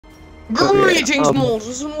Greetings,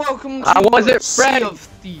 mortals, and welcome to I wasn't Sea ready. of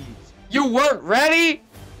Thieves. You weren't ready?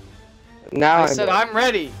 Now I said I'm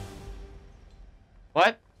ready.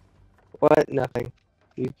 What? What? Nothing.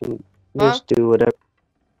 You can Huh? just do whatever.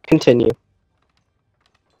 Continue.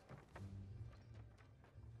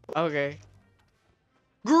 Okay.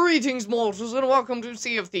 Greetings, mortals, and welcome to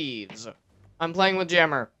Sea of Thieves. I'm playing with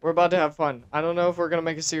Jammer. We're about to have fun. I don't know if we're gonna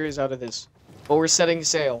make a series out of this, but we're setting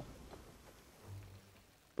sail.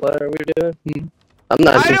 What are we doing? I'm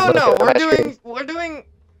not. I don't know. We're doing. We're doing.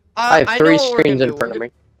 I have I three know what we're screens gonna in do. front of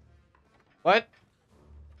me. What?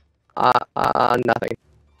 Nothing.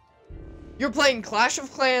 You're playing Clash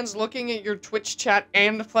of Clans, looking at your Twitch chat,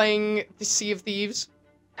 and playing the Sea of Thieves?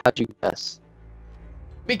 How'd you guess?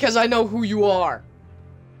 Because I know who you are.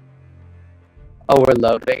 Oh, we're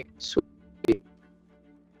loading. Sweet.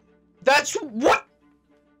 That's what?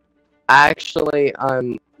 Actually,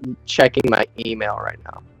 I'm checking my email right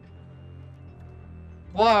now.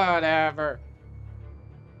 Whatever.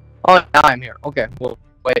 Oh, now I'm here. Okay. Well,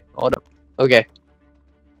 wait. Hold up. Okay.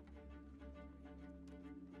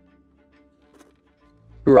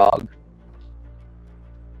 Grog.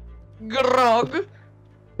 Grog.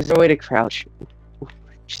 Is there a way to crouch?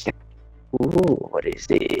 Ooh, what is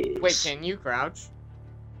this? Wait, can you crouch?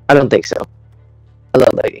 I don't think so. Hello,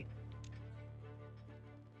 lady.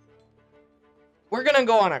 We're gonna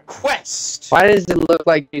go on a quest. Why does it look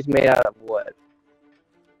like he's made out of wood?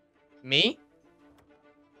 Me?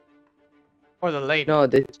 Or the lady? No,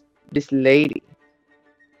 this lady.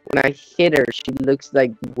 When I hit her, she looks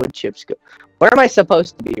like wood chips go. Where am I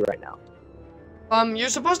supposed to be right now? You're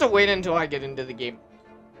supposed to wait until I get into the game.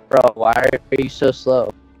 Bro, why are you so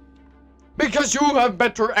slow? Because you have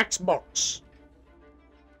better Xbox.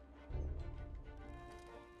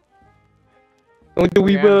 Oh, do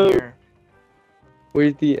we Okay, I'm here.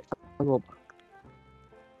 Where's the ammo box?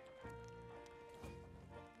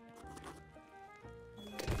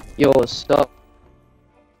 Yo, what's up?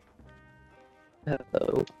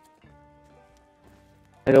 Hello.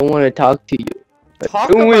 I don't want to talk to you. but Talk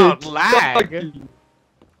do about it. lag.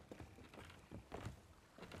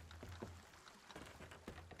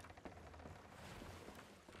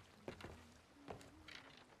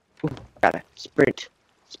 Ooh, gotta sprint.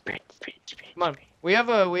 Sprint. Come on. We have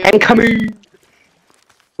And coming!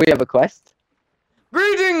 We have a quest?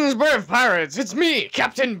 Greetings, brave pirates! It's me,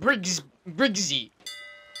 Captain Briggsy.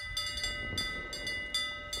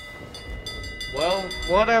 Well,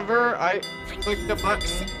 whatever. I clicked the button.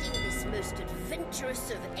 Accepting this most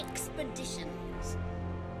adventurous of expeditions.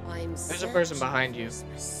 There's a person behind you.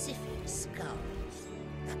 Specific skulls.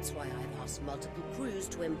 That's why I've asked multiple crews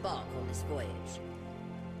to embark on this voyage.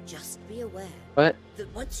 Just be aware What?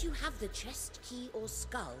 that once you have the chest key or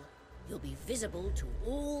skull, you'll be visible to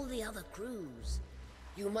all the other crews.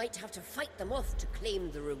 You might have to fight them off to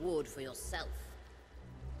claim the reward for yourself.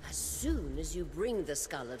 As soon as you bring the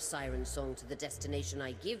skull of Siren Song to the destination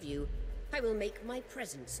I give you, I will make my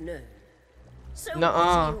presence known. So what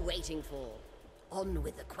are you waiting for? On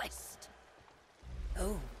with the quest.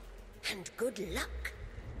 Oh, and good luck.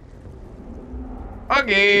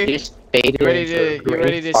 Okay. Just faded You ready into a to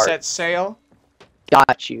green fart. set sail?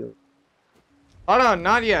 Got you. Hold on,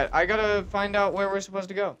 not yet. I gotta find out where we're supposed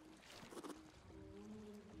to go.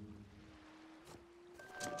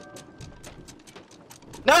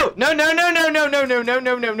 No! No, no, no, no, no, no, no, no,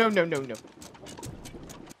 no, no, no, no, no, no.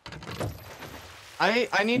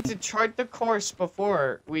 I need to chart the course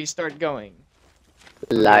before we start going.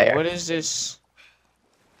 Liar. Okay, what is this?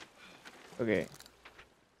 Okay.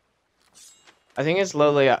 I think it's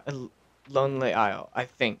Lonely Isle. I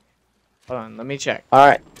think. Hold on, let me check.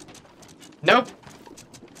 Alright. Nope.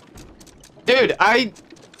 Dude,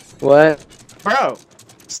 What? Bro,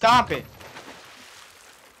 stop it.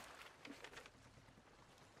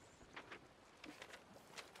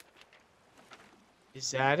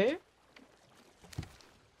 Is that it?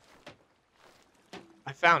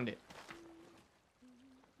 I found it.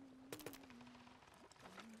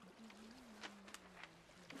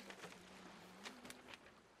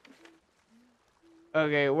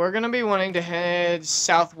 Okay, we're gonna be wanting to head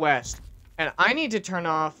southwest. And I need to turn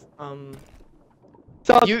off,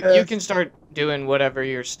 you can start doing whatever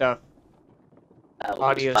your stuff. I was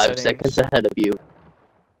audio 5 settings. seconds ahead of you.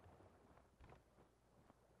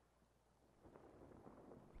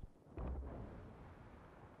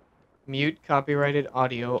 Mute copyrighted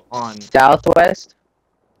audio on. Southwest?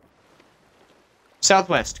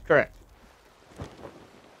 Southwest, correct.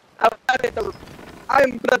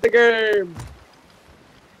 I'm at the game.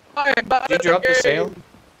 Did you drop the sail?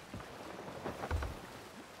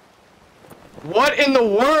 What in the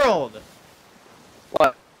world?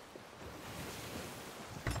 What?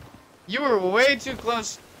 You were way too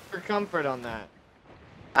close for comfort on that.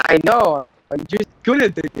 I know. I'm just good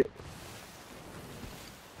at the game.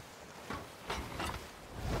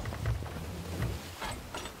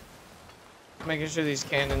 Making sure these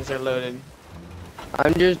cannons are loaded.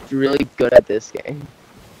 I'm just really good at this game.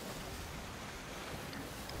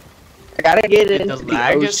 I gotta get Dude, into the the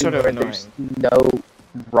lag is ocean sort of where there's no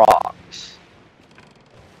rocks.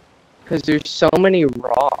 Because there's so many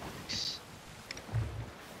rocks.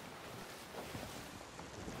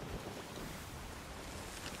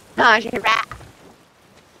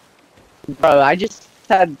 Bro, I just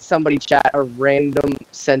had somebody chat a random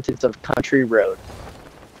sentence of country road.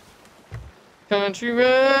 Country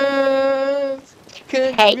roads.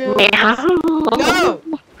 Country Hey, roads. No!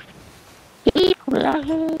 no!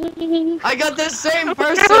 I got the same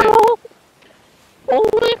person!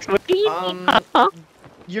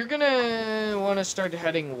 You're gonna want to start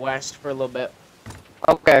heading west for a little bit.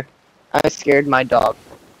 Okay. I scared my dog.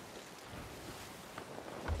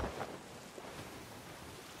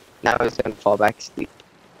 Now he's gonna fall back asleep.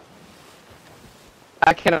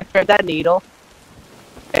 Can I thread that needle?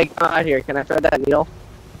 Hey, come out here. Can I thread that needle?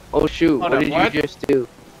 Oh shoot, Hold what on, did what? you just do?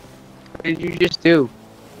 What did you just do?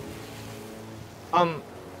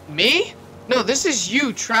 Me? No, this is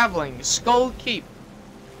you traveling. Skull Keep.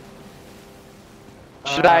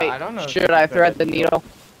 Should I don't know. Should I thread the needle?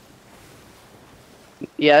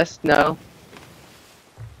 Yes, no.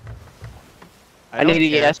 I need a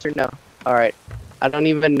yes or no. Alright. I don't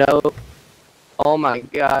even know. Oh my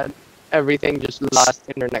god. Everything just lost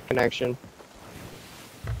internet connection.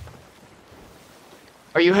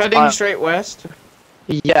 Are you heading straight west?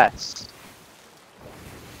 Yes.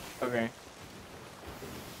 Okay.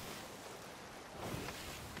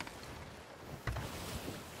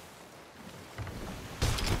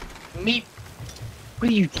 Meet. What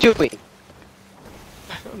are you doing?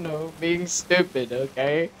 I don't know. Being stupid,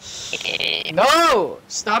 okay? No!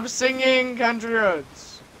 Stop singing Country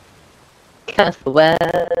Roads.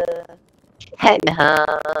 Heading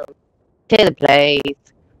home to the place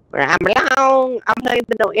where I belong. I'm playing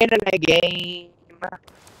the no internet game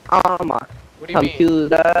on my What do you mean?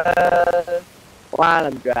 computer while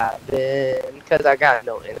I'm driving, cause I got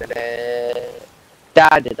no internet. Da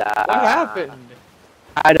da da. What happened?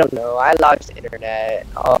 I don't know. I lost internet.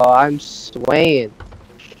 Oh, I'm swaying.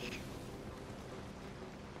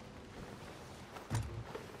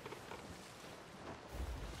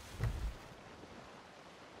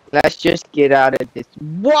 Let's just get out of this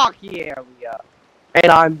walkie area.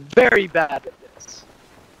 And I'm very bad at this.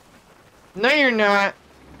 No, you're not.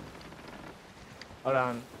 Hold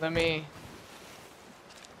on. Let me.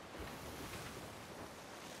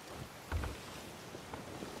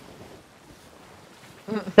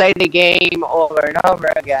 Play the game over and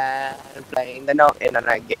over again. Playing the no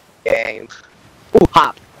internet game. Ooh,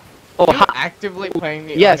 hop. Oh, Are you hop. actively playing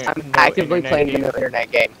the Yes, no I'm actively internet playing game? the no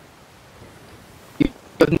internet game. You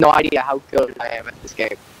have no idea how good I am at this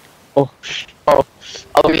game. Oh, oh,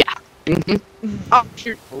 oh yeah. Oh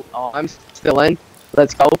shoot. Oh, I'm still in.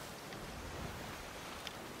 Let's go.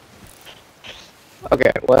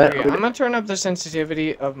 Okay, what? Okay, I'm gonna turn up the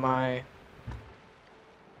sensitivity of my.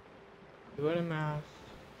 What am I?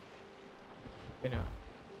 You know.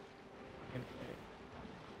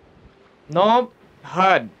 Nope.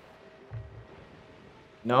 HUD.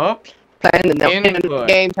 Nope. Playing the no Input. internet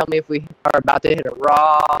game. Tell me if we are about to hit a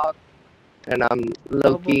rock. And I'm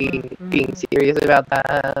low-key being serious about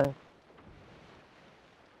that.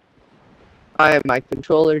 I have my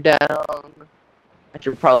controller down. I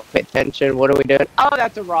should probably pay attention. What are we doing? Oh,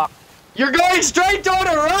 that's a rock. You're going straight toward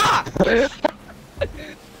a rock!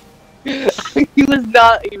 He was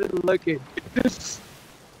not even looking.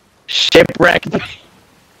 Shipwreck.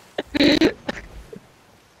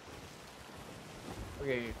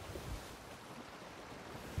 Okay.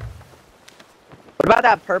 What about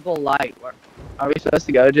that purple light? Where are we supposed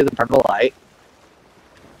to go to the purple light?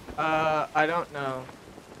 I don't know.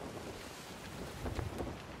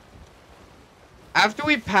 After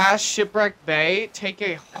we pass Shipwreck Bay, take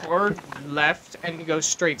a hard left and go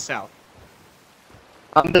straight south.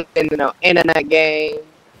 I'm playing the no internet game.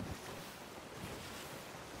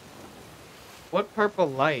 What purple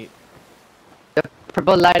light? The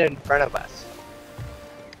purple light in front of us.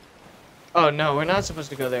 Oh no, we're not supposed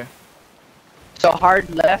to go there. So hard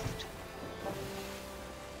left.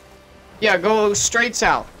 Yeah, go straight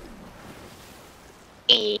south.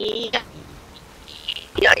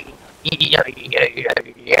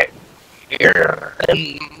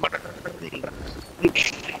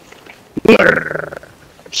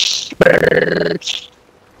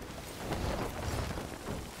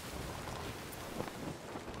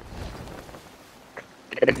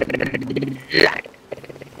 I'm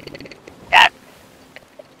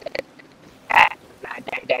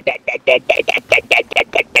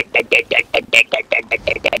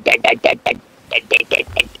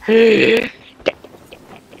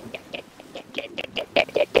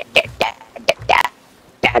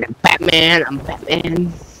Batman. I'm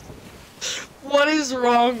Batman. What is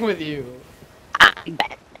wrong with you? I'm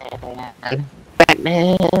Batman.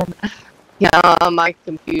 Batman. Yeah, my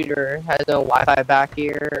computer has no Wi-Fi back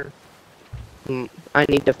here. I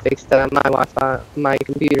need to fix that. My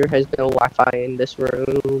computer has no Wi-Fi in this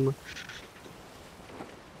room.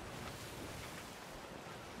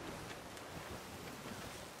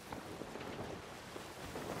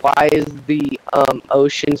 Why is the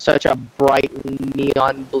ocean such a bright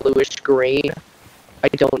neon bluish green? I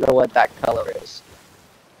don't know what that color is.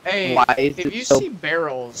 Hey, Why is if it you so see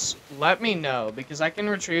barrels, let me know, because I can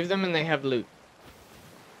retrieve them and they have loot.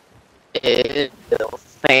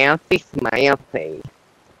 fancy fancy?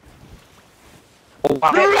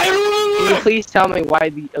 Why? Can you please tell me why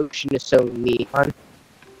the ocean is so neon?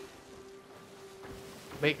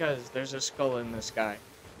 Because there's a skull in the sky.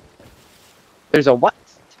 There's a what?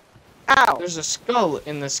 Ow! There's a skull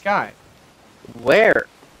in the sky. Where?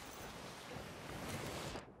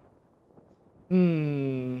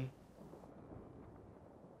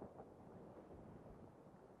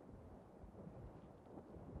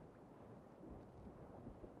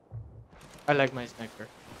 I like my sniper.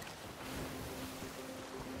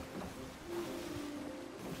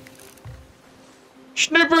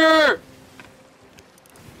 Sniper!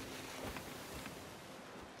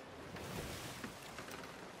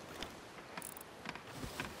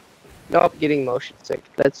 Nope, getting motion sick.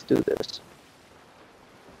 Let's do this.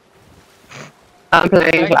 I'm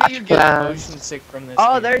playing Why do you Clash get Clans. motion sick from this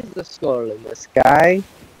Oh, game? there's the skull in the sky.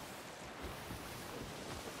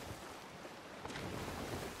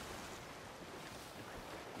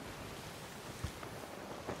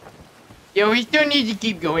 Yo, we still need to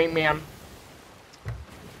keep going, man.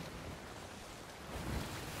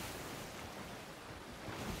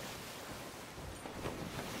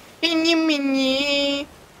 Mini mini.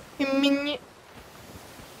 Mini.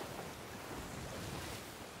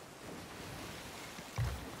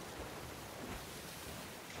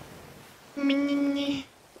 Mini.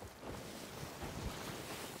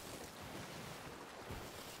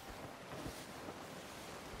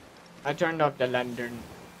 I turned off the lantern.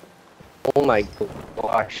 Oh my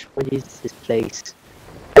gosh, what is this place?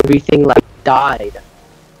 Everything like died.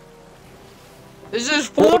 This is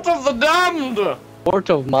Fort of the Damned! Fort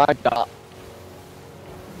of my god.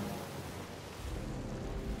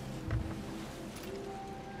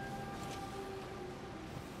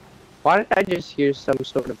 Why did I just hear some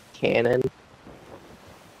sort of cannon?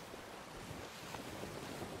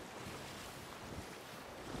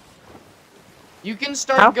 You can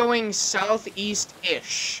start How? going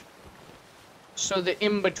southeast-ish. So the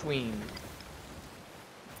in-between.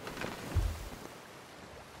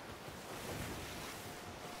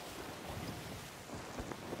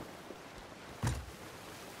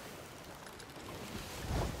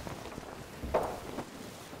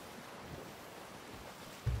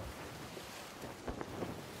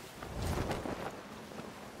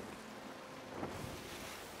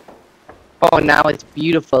 Oh, now it's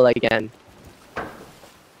beautiful again.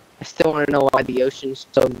 I still want to know why the ocean's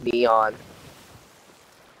so neon.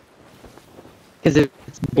 Because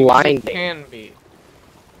it's blinding. It can be.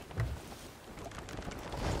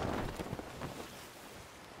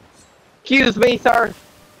 Excuse me, sir.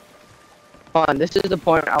 Hold on, this is the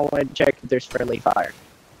point I want to check if there's friendly fire.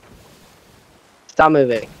 Stop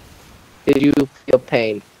moving. Did you feel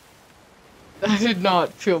pain? I did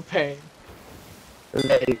not feel pain.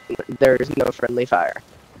 Then there's no friendly fire.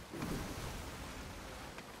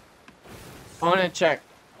 I wanna check.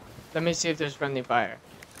 Let me see if there's friendly fire.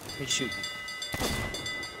 Let me shoot.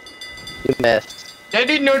 You missed. That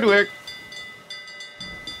did not work.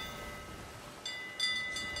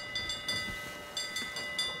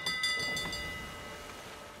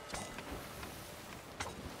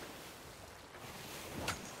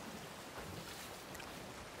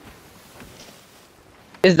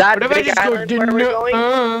 Is that What if I big just go island where we're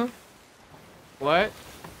going? What?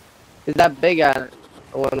 Is that big island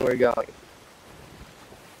when we're going?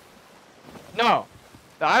 No.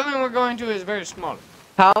 The island we're going to is very small.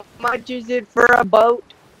 How much is it for a boat?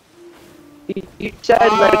 You said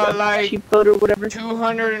like a like cheap boat or whatever?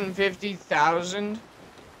 250,000.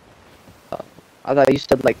 I thought you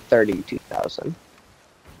said like 32,000.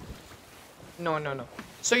 No, no, no.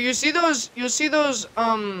 So you see those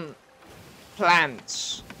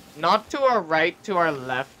plants. Not to our right, to our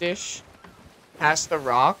leftish. past the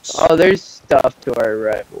rocks. Oh, there's stuff to our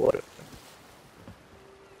right. What?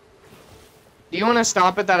 Do you want to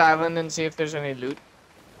stop at that island and see if there's any loot?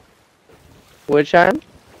 Which one?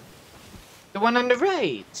 The one on the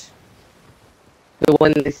right. The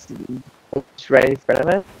one that's right in front of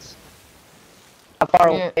us? How far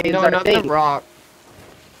Yeah, away is no, our not thing? the rock.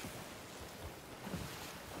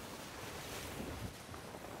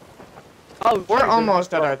 Oh, We're there's a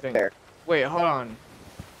almost at rock our thing. there. Wait, hold on.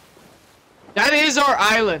 That is our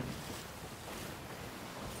island.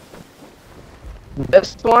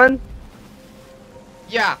 This one?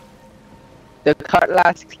 Yeah. The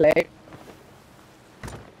cutlass clay?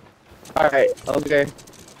 Alright, okay.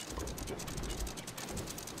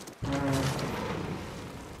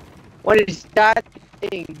 What is that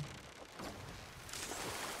thing?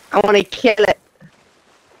 I want to kill it.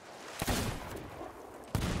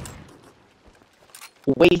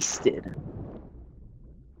 Wasted.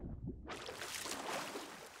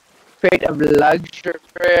 Crate of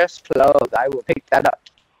luxurious clothes. I will pick that up.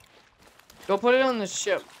 Go put it on the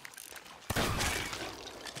ship.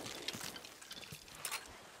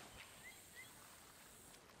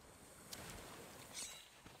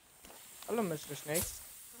 Hello, Mr. Snake.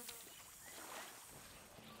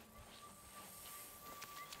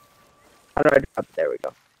 How do I drop? There we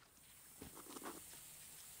go.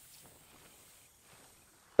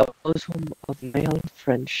 The bosom of male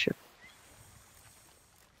friendship.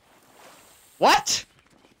 What?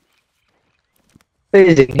 What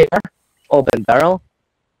is in here? Open barrel.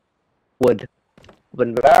 Wood.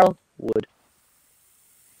 Open barrel. Wood.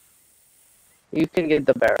 You can get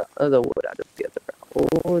the barrel, the wood out of the other barrel.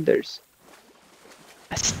 Oh, there's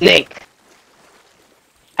a snake.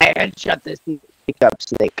 I headshot this snake up,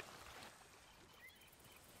 snake.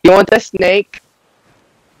 You want the snake?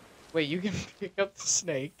 Wait, you can pick up the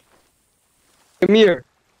snake. Come here.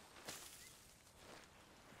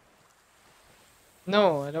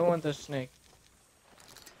 No, I don't want the snake.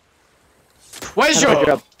 How do I Treasure!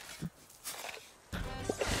 drop?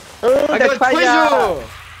 Oh, I the got treasure! treasure!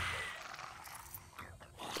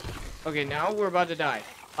 Okay, now we're about to die.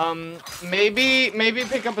 Maybe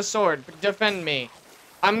pick up a sword. Defend me.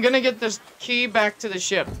 I'm gonna get this key back to the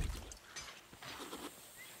ship.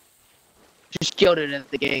 Just killed it at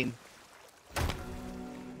the game.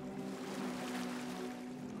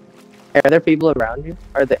 Are there people around you?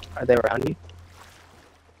 Are they around you?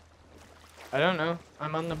 I don't know.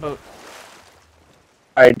 I'm on the boat.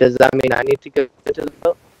 Alright, does that mean I need to go to the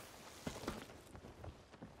boat?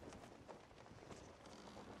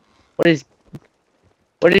 What is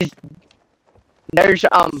there's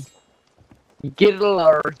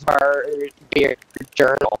beer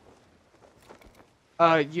journal.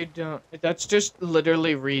 You don't. That's just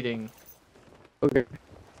literally reading. Okay.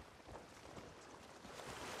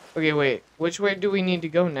 Okay, wait. Which way do we need to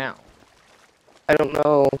go now? I don't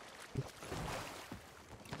know.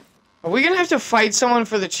 Are we gonna have to fight someone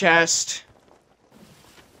for the chest?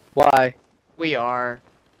 Why? We are.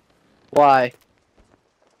 Why?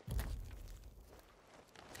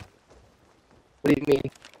 What do you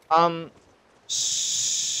mean?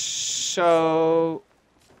 So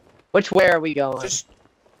Which way are we going? just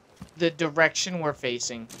the direction we're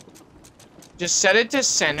facing. Just set it to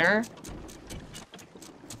center.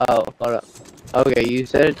 Oh, hold up. Okay, you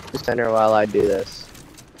set it to the center while I do this.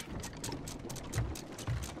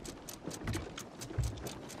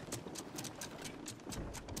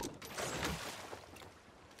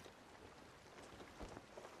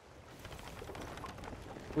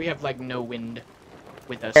 We have like no wind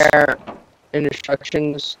with us. Care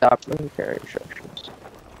instructions. Stop from care instructions.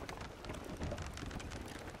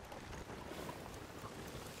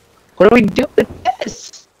 What do we do with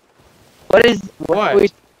this? What is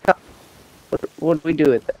What? What do we do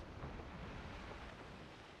with it?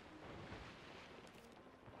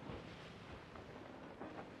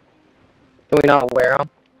 Can we not wear them?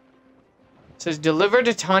 It says deliver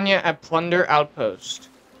to Tanya at Plunder Outpost.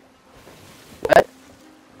 What?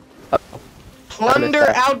 Plunder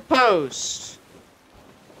that. Outpost!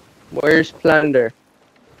 Where's plunder?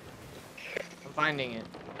 I'm finding it.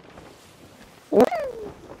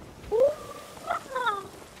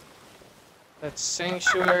 That's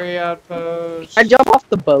Sanctuary Outpost. I jump off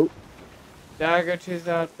the boat. Daggertooth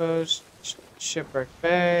Outpost. Shipwreck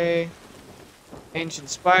Bay. Ancient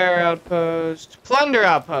Spire Outpost. Plunder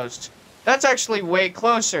Outpost. That's actually way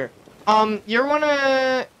closer. You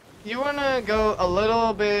wanna go a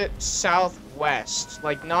little bit southwest.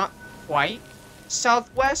 Like, not quite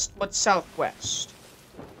southwest, but southwest.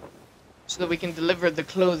 So that we can deliver the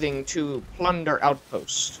clothing to Plunder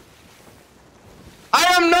Outpost. I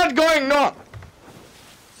am not going north!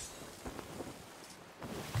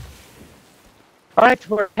 Alright,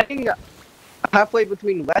 we're heading halfway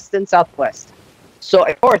between west and southwest. So,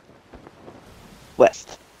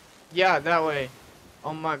 northwest. Yeah, that way.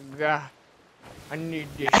 Oh my god. I need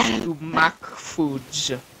this to make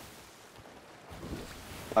foods.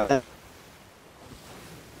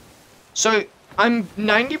 So, I'm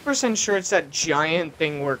 90% sure it's that giant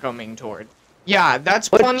thing we're coming toward. Yeah, that's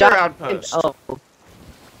Plunder Outpost. Oh.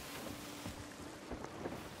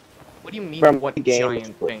 What do you mean, From what the game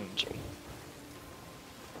giant thing?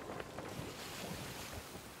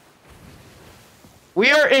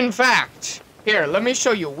 We are, in fact... Here, let me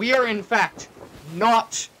show you. We are, in fact,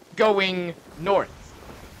 not going north.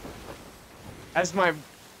 As my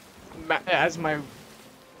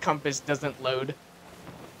compass doesn't load.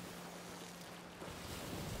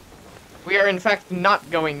 We are, in fact, not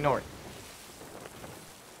going north.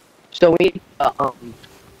 So we need turn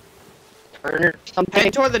or something?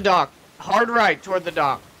 Head toward the dock. Hard right toward the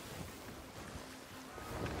dock.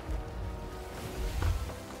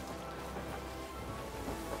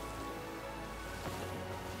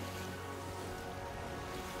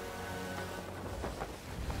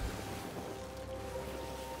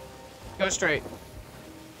 Go straight.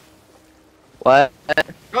 What?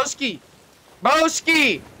 Broski!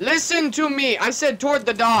 Broski! Listen to me! I said toward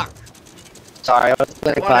the dock. Sorry, I was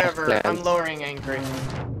playing Whatever, Clash I'm Clans. lowering anchoring.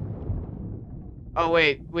 Oh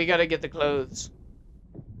wait, we gotta get the clothes.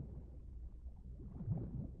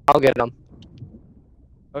 I'll get them.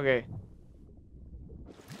 Okay.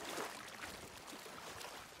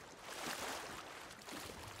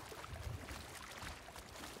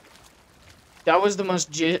 That was the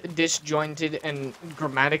most disjointed and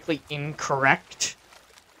grammatically incorrect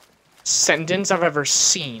sentence I've ever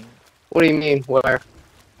seen. What do you mean? Where?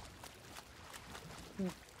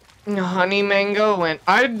 Honey Mango went,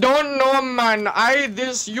 I don't know, man.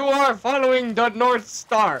 You are following the North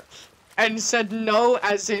Star. And said no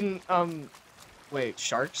as in, wait,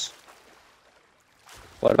 sharks?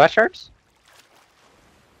 What about sharks?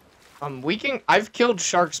 I've killed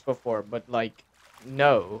sharks before, but like,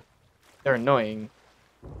 no. They're annoying.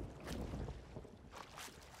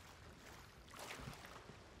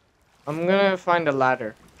 I'm gonna find a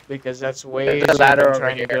ladder, because that's way There's a easier ladder than over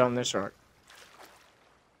trying to here. get on this rock.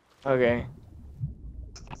 Okay.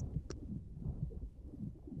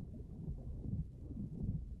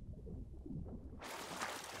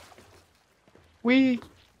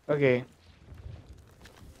 Okay.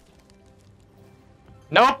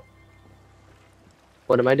 Nope!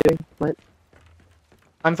 What am I doing? What?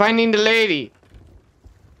 I'm finding the lady!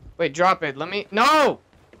 Wait, drop it, no!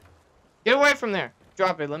 Get away from there!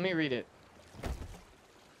 Drop it, let me read it.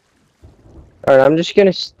 Alright, I'm just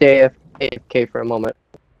gonna stay AFK for a moment.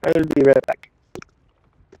 I'll be right back.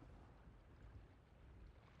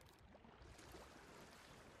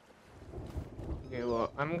 Okay,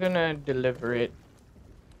 well, I'm gonna deliver it.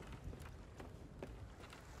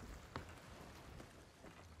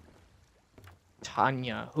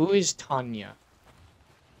 Tanya. Who is Tanya?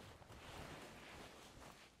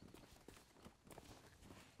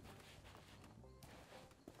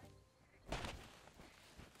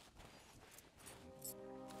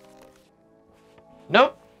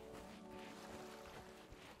 Nope.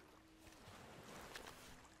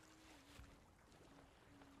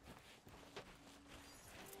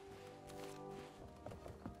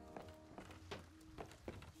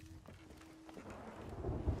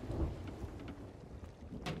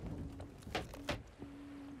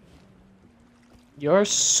 You're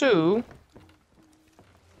Sue.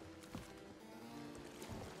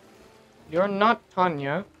 You're not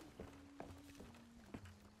Tanya.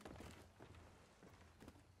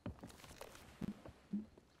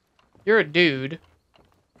 You're a dude.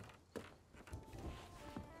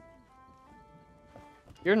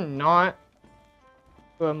 You're not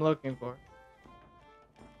who I'm looking for.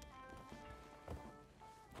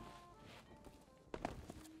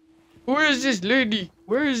 Where is this lady?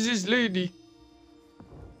 Where is this lady?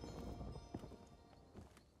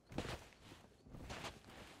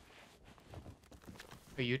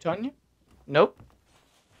 Are you Tanya? Nope.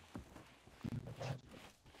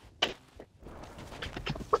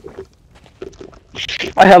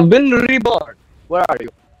 I have been reborn. Where are you?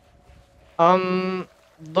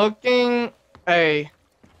 Looking. Hey,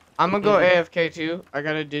 I'm gonna go AFK too. I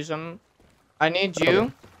gotta do something. I need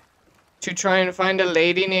you to try and find a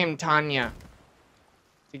lady named Tanya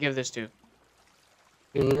to give this to.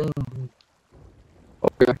 Okay.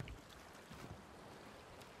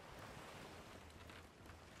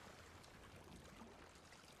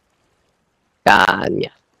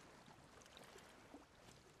 Tanya.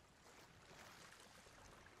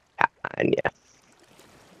 Tanya.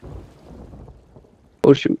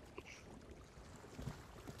 Oh shoot.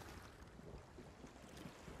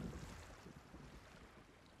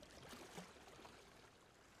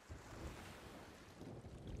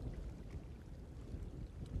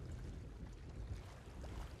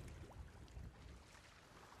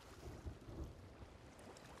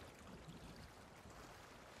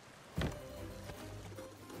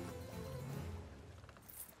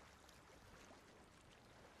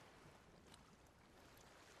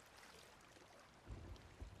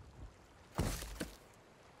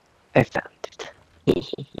 I found it.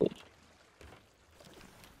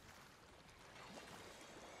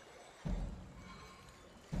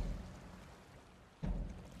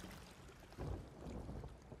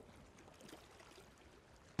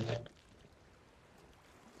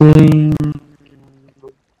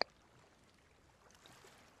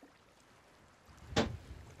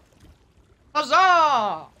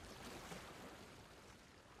 Huzzah!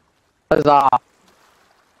 Huzzah.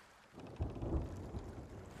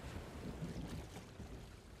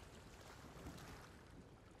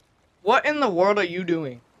 What in the world are you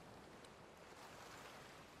doing?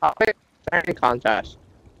 Topic starting contest.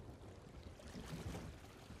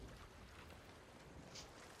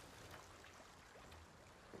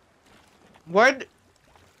 Where'd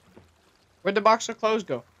the box of clothes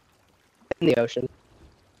go? In the ocean.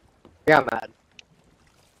 I got mad.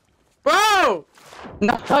 Bro!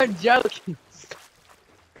 No, I'm joking.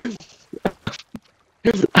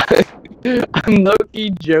 I'm low-key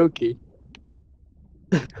joking.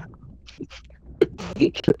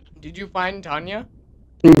 Did you find Tanya?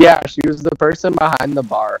 Yeah, she was the person behind the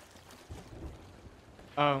bar.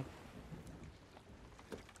 Oh.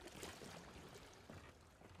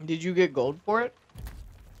 Did you get gold for it?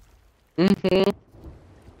 Mm-hmm.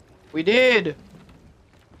 We did!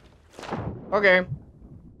 Okay.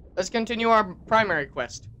 Let's continue our primary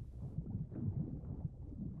quest.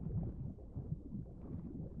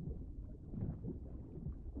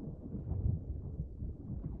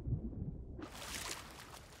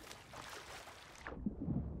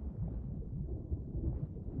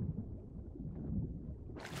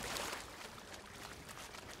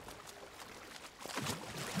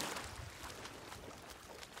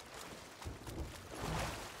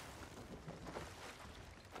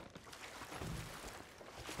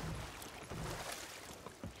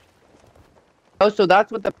 Oh, so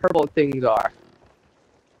that's what the purple things are.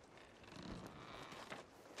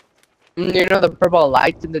 You know the purple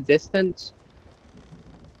lights in the distance?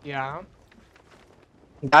 Yeah.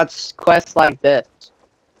 That's quests like this.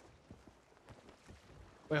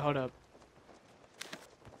 Wait, hold up.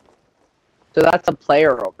 So that's a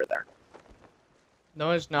player over there. No,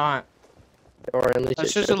 it's not. Or at least That's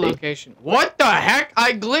it just a should be. location. What the heck?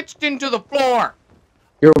 I glitched into the floor!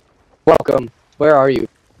 Welcome. Where are you?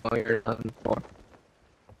 Oh, you're on the floor.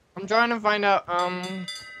 I'm trying to find out,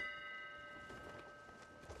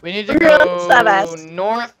 we need to We're on go service.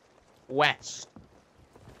 northwest.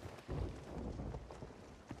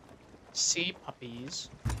 Sea puppies.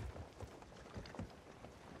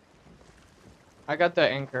 I got the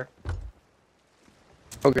anchor.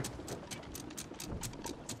 Okay.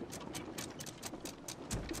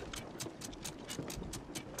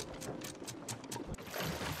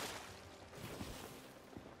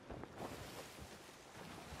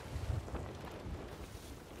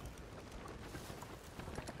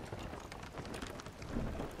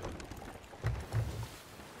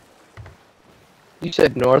 You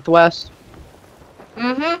said northwest?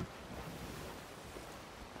 Mm-hmm.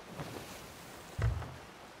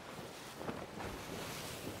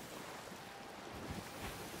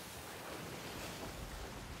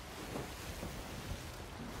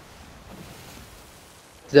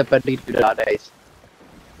 Zippity-doo-dah-days.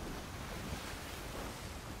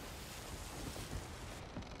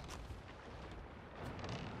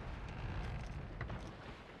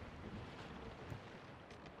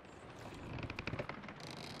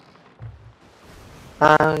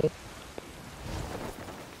 Hi.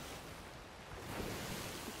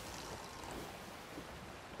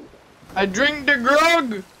 I drink the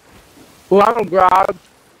grog! Well, grog.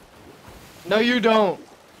 No, you don't.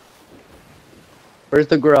 Where's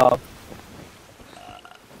the grog?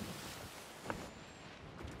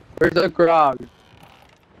 Where's the grog?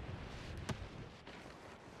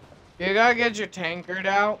 You gotta get your tankard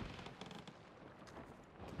out.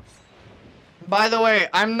 By the way,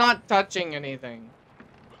 I'm not touching anything.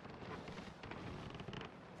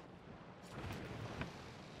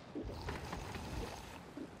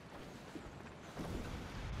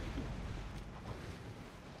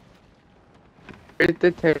 Where's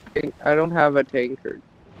the tank? I don't have a tankard.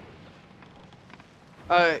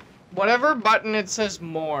 Whatever button it says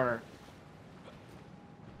more.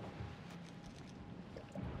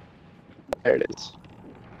 There it is.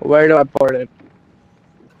 Where do I port it?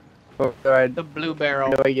 Where do I, The blue barrel.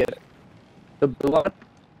 where do I get it? The blue one?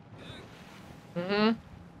 Mm-hmm.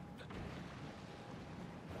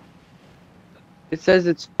 It says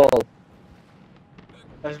it's full.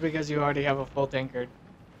 That's because you already have a full tankard.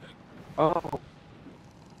 Oh.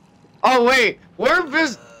 Oh, wait. We're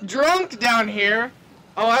drunk down here.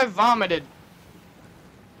 Oh, I vomited.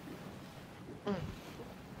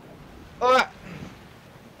 Oh,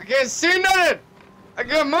 I can't see nothing. I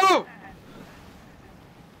can't move.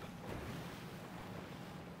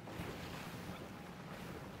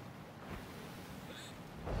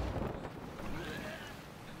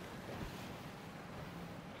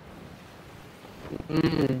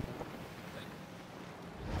 Mm.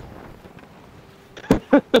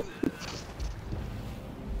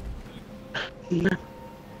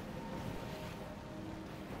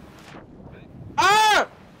 Ah!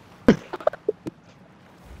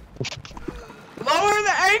 Lower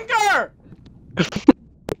the anchor!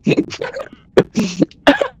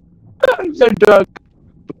 I'm so drunk.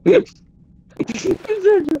 I'm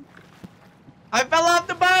so drunk. I fell off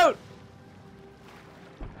the boat!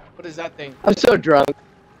 What is that thing? I'm so drunk.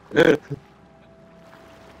 What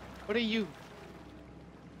are you?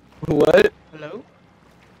 What? Hello?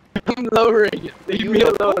 I'm lowering it. Leave me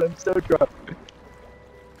alone. I'm so drunk.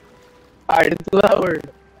 Alright, it's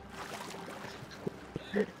lowered.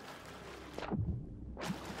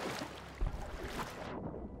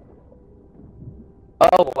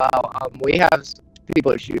 Oh wow. We have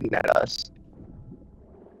people shooting at us.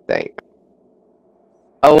 Think.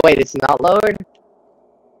 Oh wait, it's not lowered.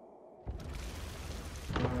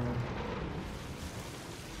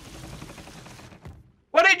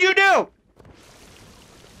 What did you do?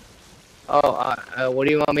 Oh, what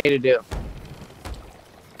do you want me to do?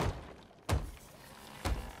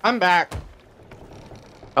 I'm back.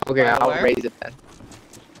 Okay, By the I'll way. raise it then.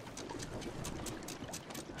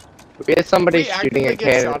 We had somebody We shooting actively a get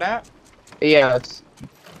cannon. shot at? Yes,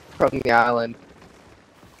 from the island.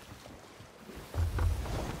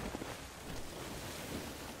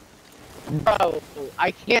 Bro,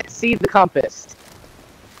 I can't see the compass.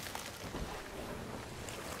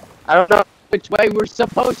 I don't know which way we're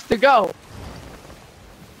supposed to go.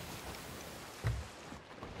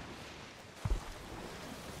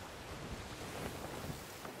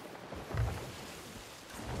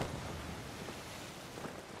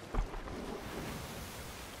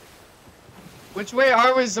 Which way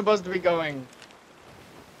are we supposed to be going?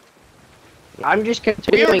 I'm just We are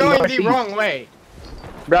continuing going northeast. the wrong way.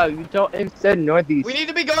 Bro, you don't instead northeast. We need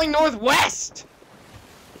to be going northwest!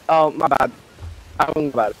 Oh, my bad. I don't know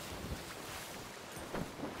about it.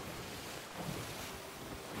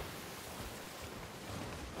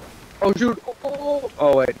 Oh, shoot.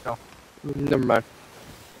 Oh, wait, no. Never mind.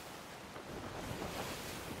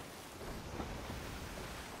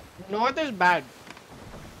 North is bad.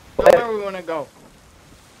 What? Not where we want to go.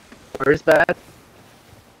 Where's that?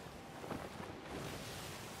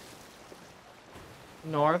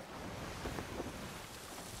 North.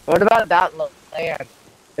 What about that land?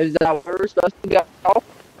 Is that where we're supposed to go?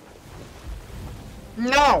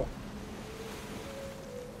 No!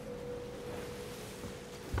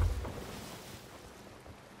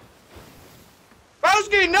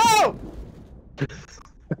 Broski, no!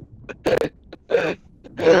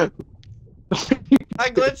 I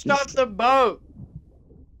glitched off the boat.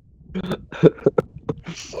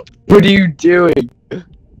 What are you doing?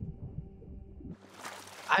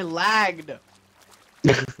 I lagged.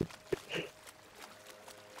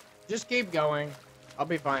 Just keep going. I'll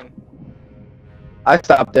be fine. I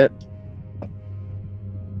stopped it.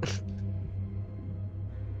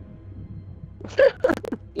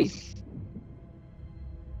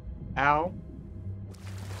 Ow.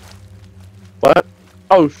 What?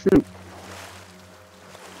 Oh, shoot.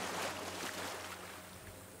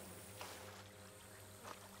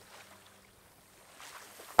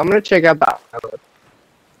 I'm gonna check out the island.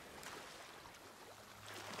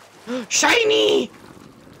 Shiny!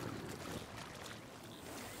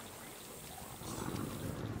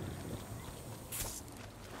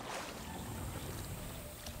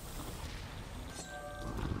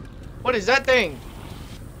 What is that thing?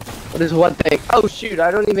 What is one thing? Oh, shoot,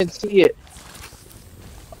 I don't even see it.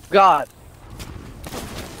 God.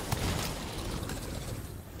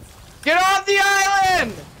 Get off the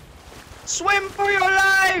island! Swim for your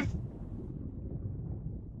life!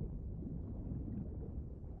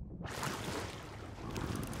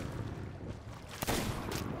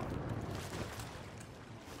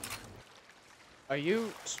 Are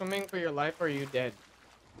you swimming for your life or are you dead?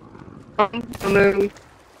 I'm out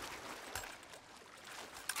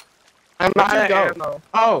Where'd you of go? ammo.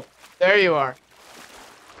 Oh, there you are.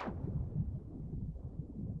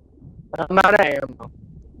 I'm out of ammo.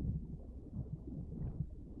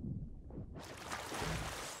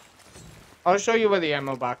 I'll show you where the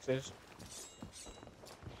ammo box is.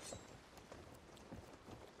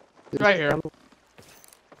 Right here.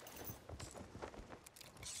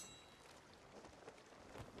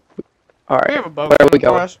 Alright. We have a boat Where are we coming for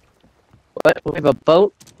going? us. What? We have a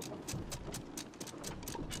boat?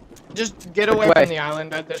 Just get Which away way? from the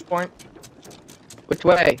island at this point. Which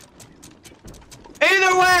way?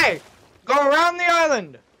 Either way! Go around the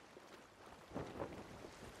island!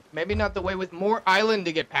 Maybe not the way with more island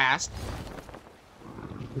to get past.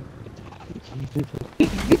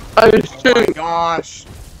 Oh my gosh.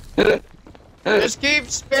 Just keep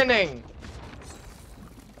spinning.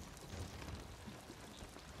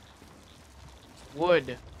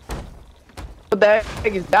 Wood. What the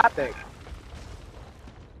heck is that thing?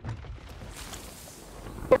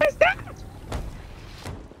 What is that?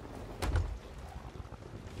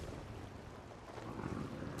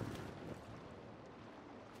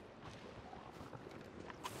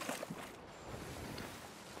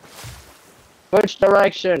 Which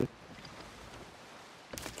direction?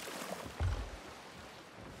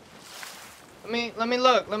 Let me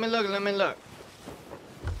look.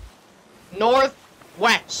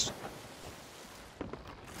 Northwest.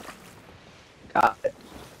 Got it.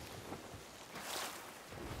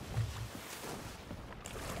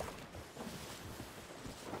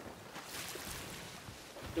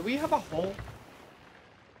 Do we have a hole?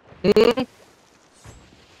 Hmm?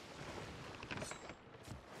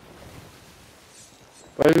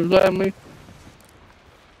 What you telling me?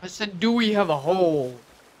 I said, do we have a hole?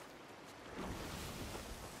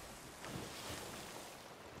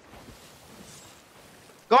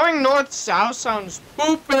 Going north-south sounds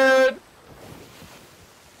stupid.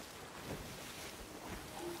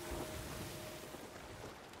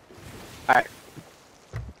 Alright.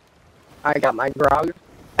 I got my grog.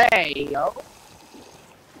 Hey, yo.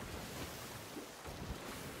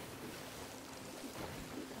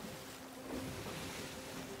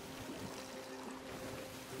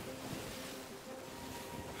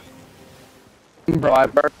 Bro, I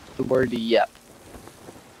burped the word yep.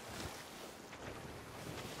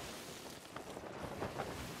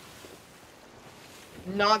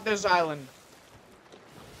 Not this island.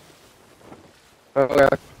 Okay.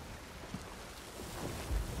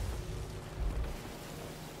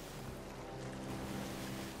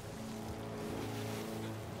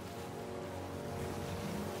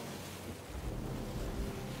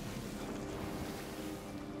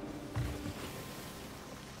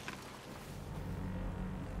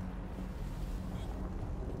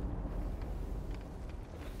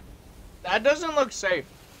 That doesn't look safe.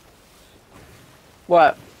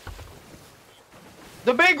 What?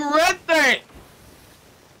 The big red thing!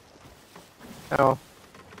 Oh.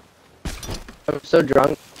 I'm so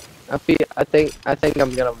drunk. I think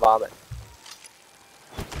I'm gonna vomit.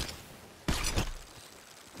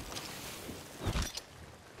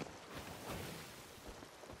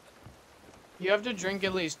 You have to drink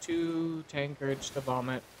at least 2 tankards to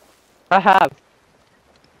vomit. I have.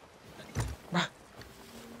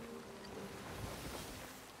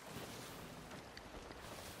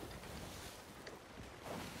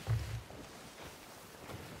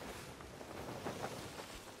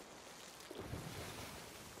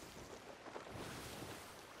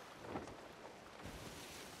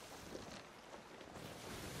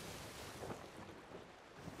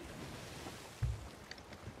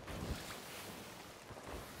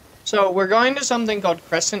 So, we're going to something called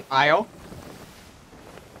Crescent Isle.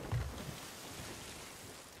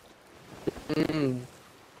 Mm.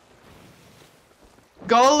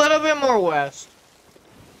 Go a little bit more west.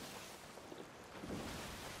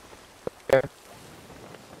 Okay.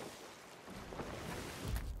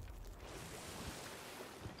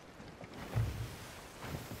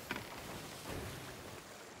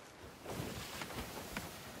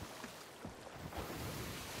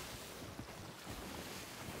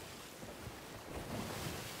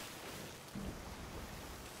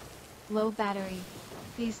 Low battery.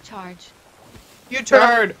 Please charge. You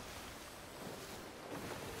turd!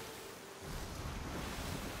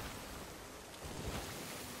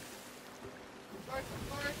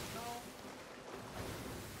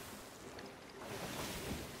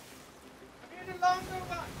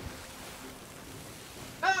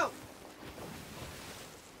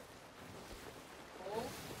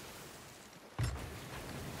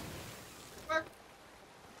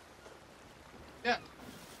 No!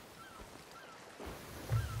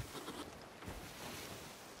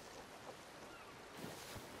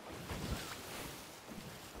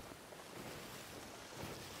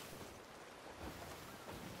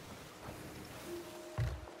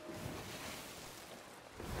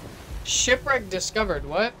 Shipwreck discovered.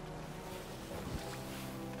 What?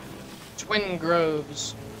 Twin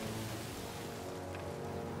Groves.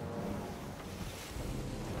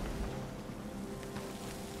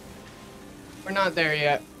 We're not there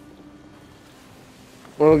yet.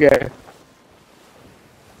 Okay.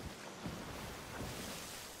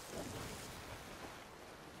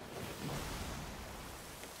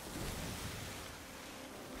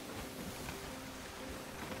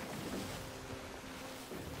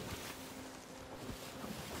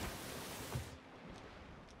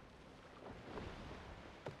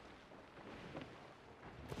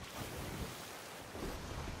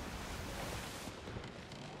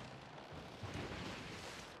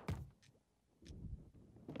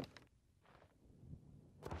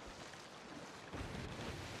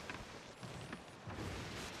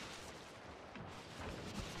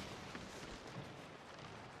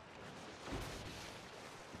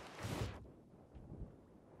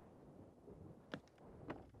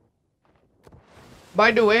 By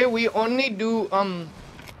the way, we only do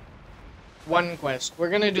one quest. We're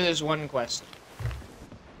gonna do this one quest.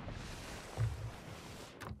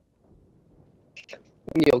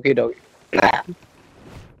 Okie dokie.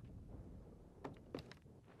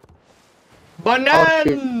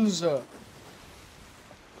 Bonanza!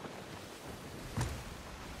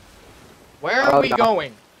 Where are Oh, we no.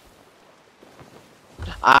 going?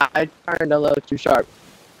 I turned a little too sharp.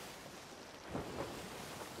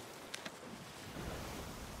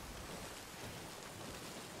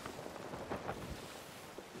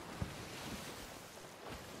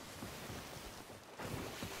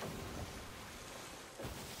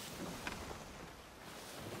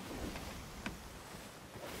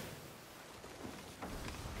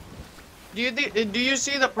 Do you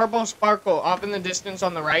see the purple sparkle off in the distance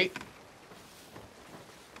on the right?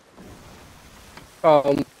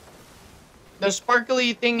 The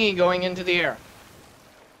sparkly thingy going into the air.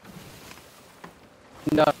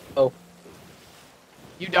 No.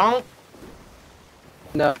 You don't?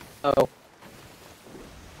 No. Oh.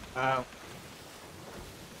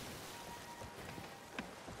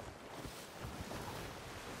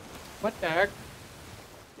 What the heck?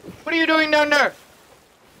 What are you doing down there?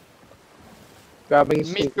 Grabbing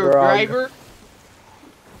some Mr. grog. Driver?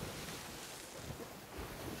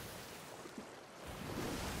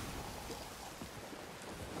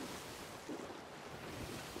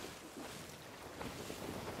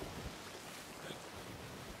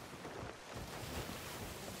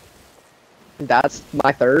 That's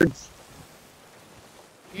my thirds.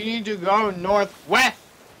 You need to go northwest.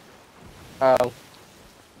 Oh.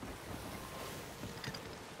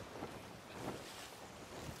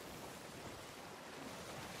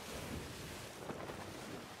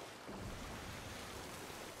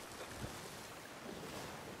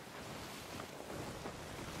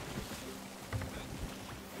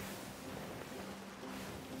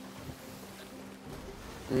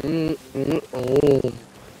 Oh.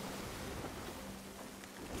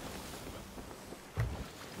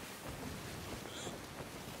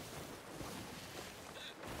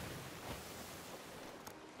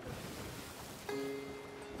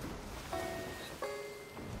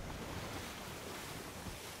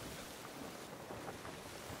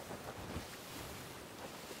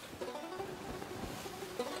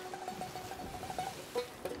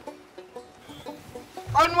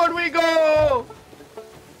 Onward we go!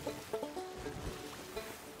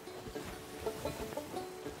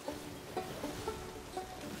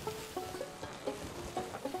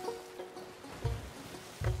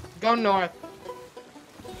 Go north.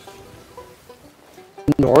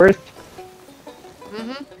 North?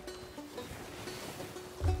 Mm-hmm.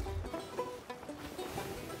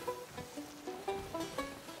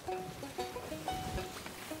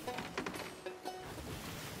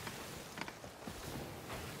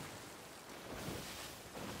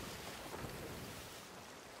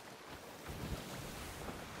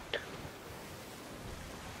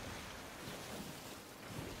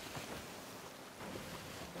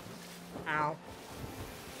 Ow.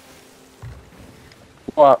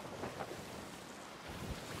 What?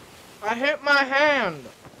 I hit my hand.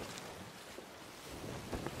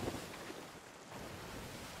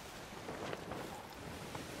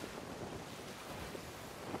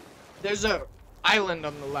 There's a island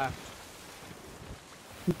on the left.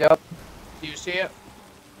 Yep. Do you see it?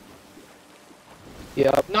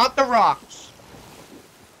 Yep. Not the rocks.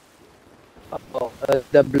 Oh,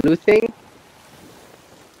 the blue thing?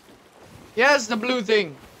 Yes, the blue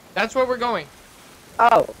thing. That's where we're going.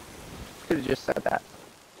 Oh. Could have just said that.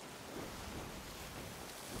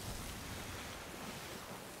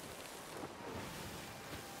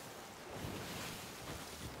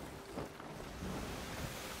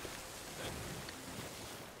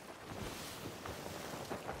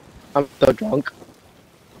 I'm so drunk.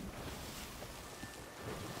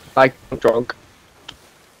 Like, I'm drunk.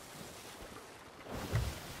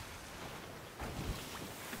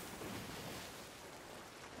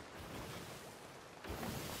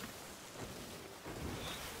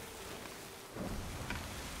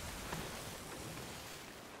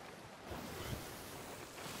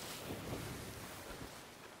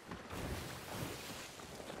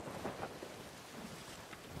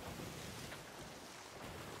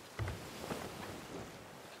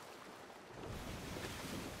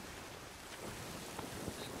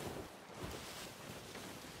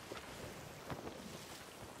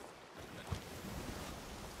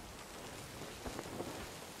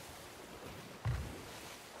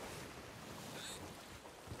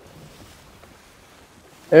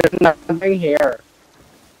 There's nothing here.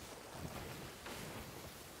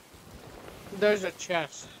 There's a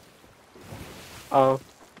chest. Oh.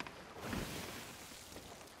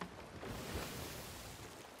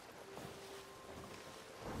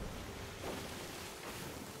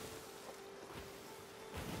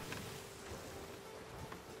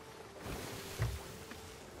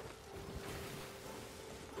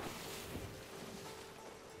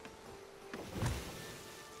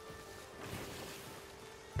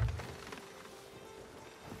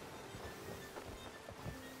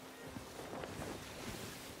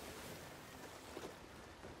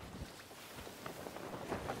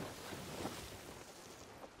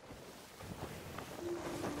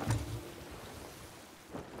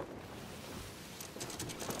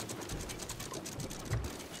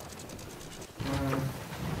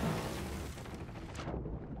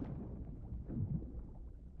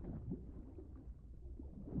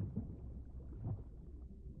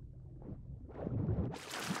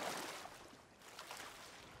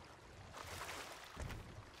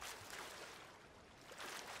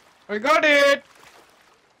 I got it!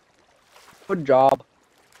 Good job.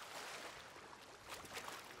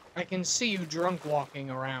 I can see you drunk walking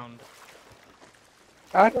around.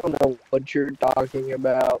 I don't know what you're talking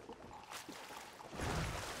about.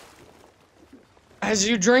 As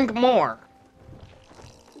you drink more.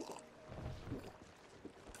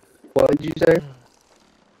 What did you say?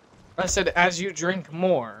 I said, as you drink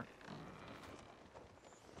more.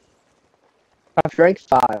 I've drank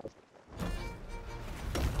 5.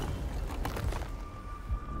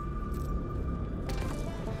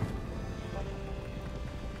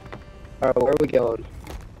 Alright, where are we going?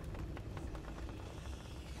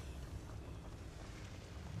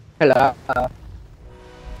 Hello.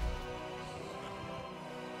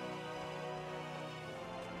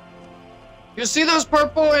 You see those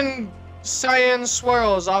purple and cyan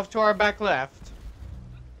swirls off to our back left?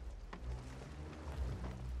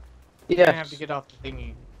 Yes. I have to get off the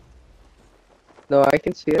thingy. No, I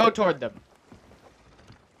can see it. Go toward them.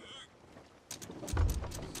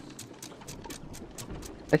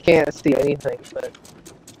 I can't see anything, but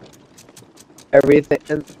everything,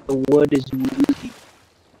 the wood is woozy.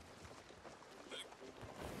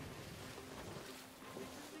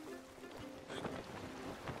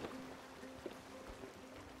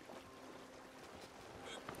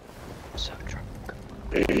 So drunk.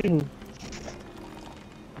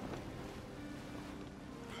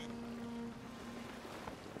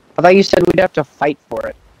 I thought you said we'd have to fight for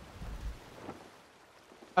it.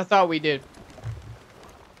 I thought we did.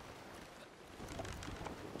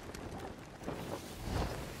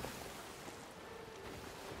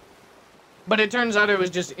 But it turns out it was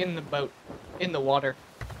just in the boat. In the water.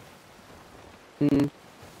 Hmm.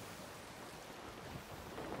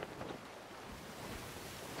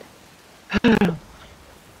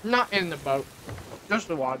 Not in the boat. Just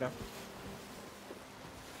the water.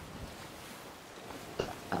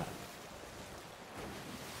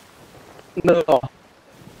 No.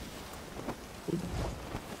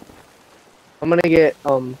 I'm gonna get,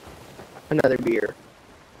 another beer.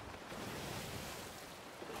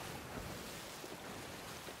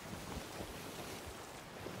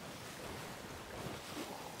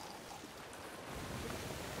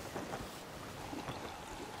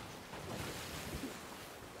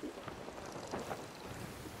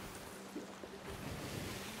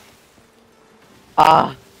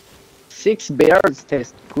 Ah, 6 beers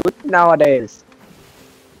taste good nowadays.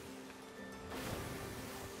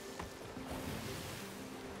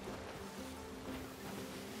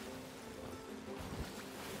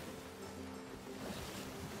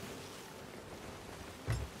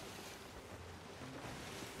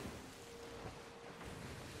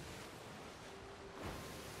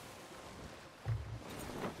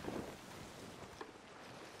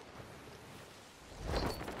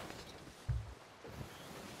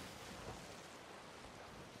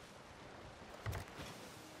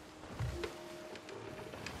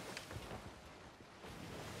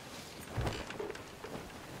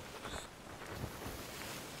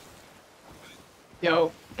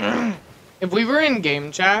 Yo, if we were in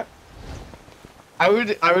game chat, I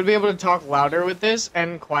would be able to talk louder with this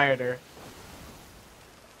and quieter.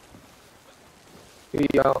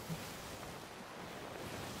 Yeah.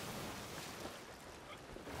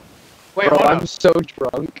 Wait, Bro, hold I'm up. so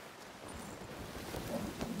drunk.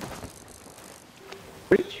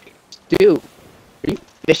 What did you do? Are you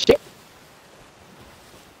fishing?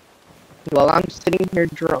 Well, I'm sitting here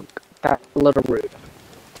drunk. That's a little rude.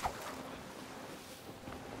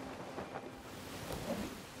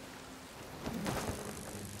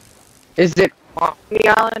 Is it on the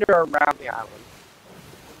island or around the island?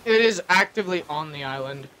 It is actively on the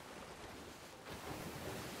island.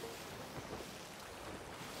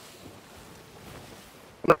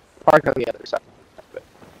 I'm gonna park on the other side.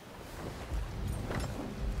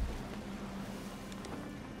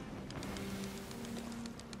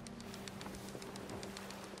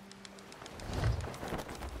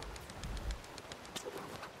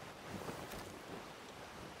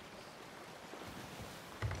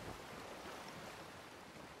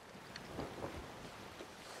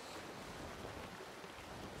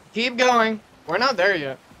 Keep going. We're not there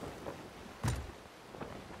yet.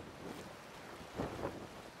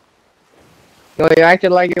 No, you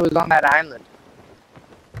acted like it was on that island.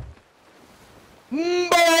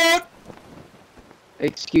 Mbah!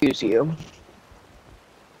 Excuse you.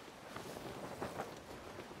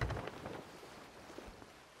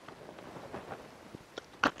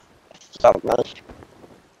 So much.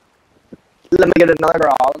 Let me get another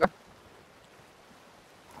grog.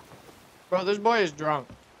 Bro, this boy is drunk.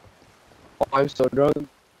 Oh, I'm so drunk.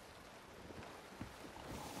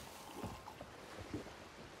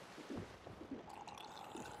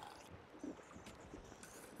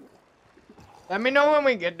 Let me know when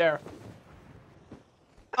we get there.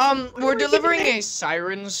 We're delivering a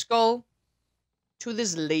siren skull to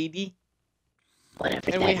this lady.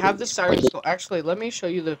 Whatever. And we have the siren skull. Actually, let me show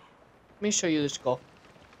you the skull.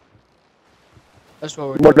 That's what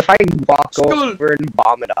we're doing. What if I walk Skull. over and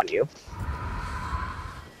vomit on you?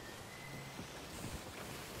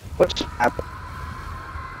 What just happened?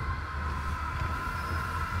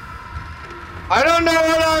 I don't know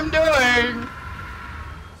what I'm doing.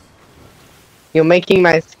 You're making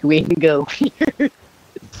my screen go weird.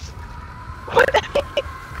 What?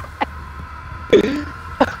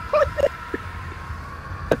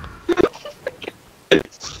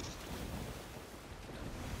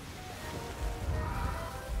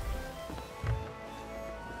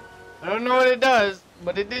 I don't know what it does,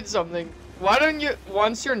 but it did something. Why don't you,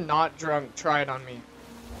 once you're not drunk, try it on me.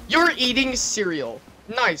 You're eating cereal.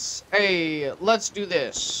 Nice. Hey, let's do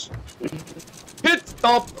this. Pit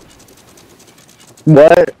stop.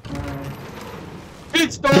 What?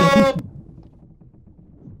 Pit stop.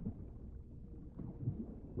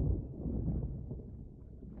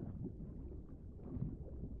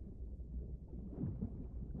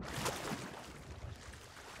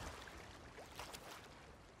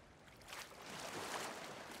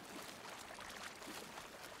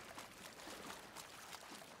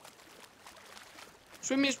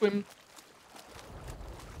 Swimmy swim.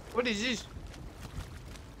 What is this?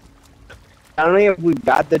 I don't know if we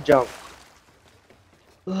got the jump.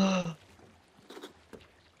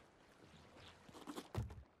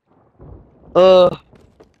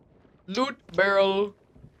 Loot barrel.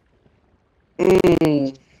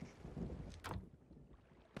 Mmm.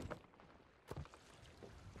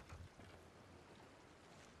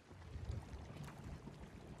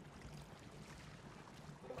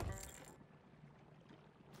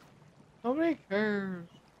 Nobody cares.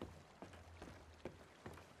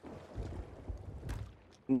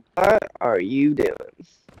 What are you doing?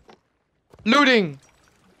 Looting.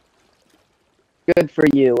 Good for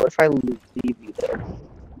you. What if I leave you there?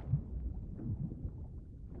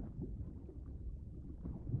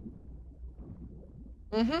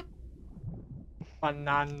 Mm-hmm.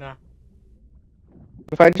 Banana.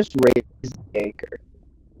 If I just raise the anchor?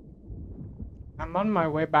 I'm on my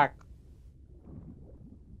way back.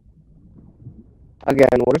 Again,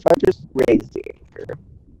 what if I just raise the anchor?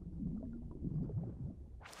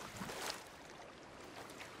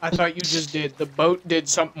 I thought you just did. The boat did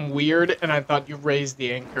something weird, and I thought you raised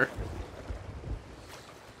the anchor.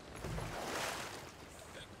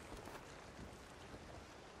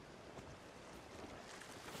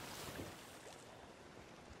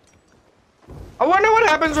 I wonder what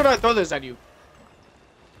happens when I throw this at you.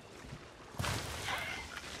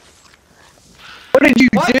 What did you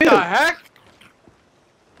What do? the heck?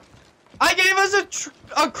 I gave us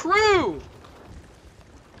a crew!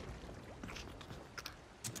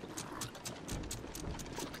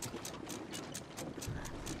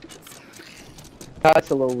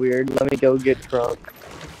 That's a little weird. Let me go get drunk.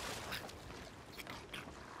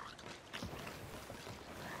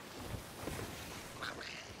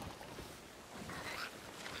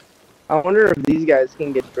 I wonder if these guys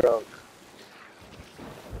can get drunk.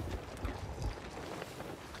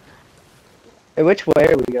 Hey, which way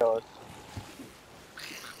are we going?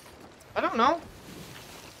 I don't know.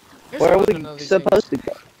 You're Where are to we know these supposed things. to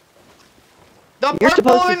go? The You're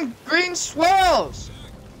purple supposed to- and green swirls!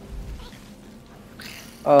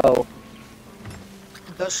 Oh,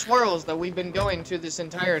 The swirls that we've been going to this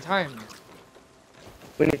entire time.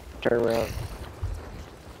 we need to turn around.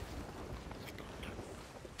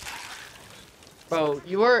 Bro,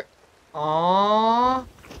 you are... Aww.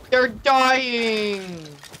 They're dying!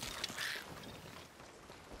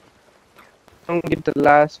 I'm gonna get the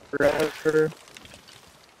last forever.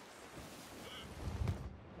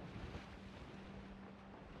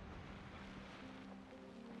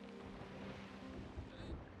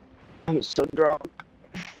 I'm so drunk.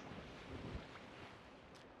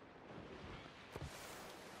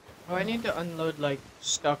 Oh, I need to unload, like,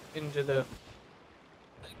 stuff into the...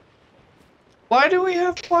 Why do we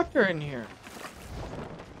have water in here?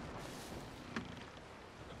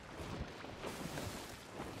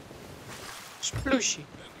 Splooshy.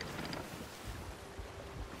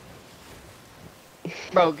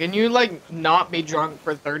 Bro, can you, like, not be drunk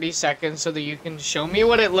for 30 seconds so that you can show me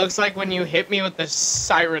what it looks like when you hit me with the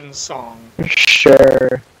siren song?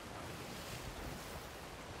 Sure.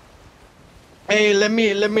 Hey, let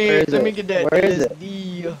me get that Where is it?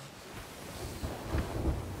 LSD.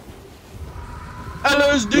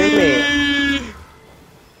 Give me LSD!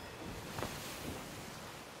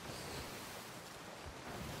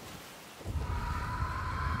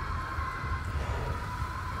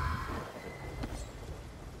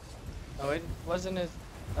 Oh, it wasn't as...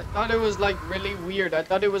 I thought it was, like, really weird. I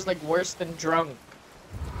thought it was, like, worse than drunk.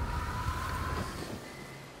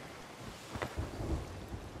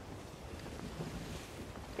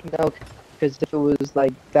 No, because if it was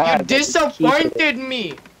like that, You I'd keep it. disappointed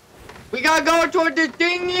me! We gotta go toward the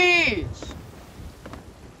thingies!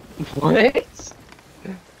 What?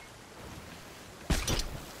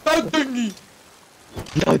 The thingy!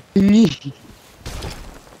 Nothing.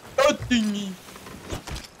 The thingy!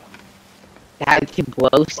 Had to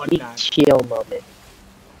blow speak Banana. chill moment.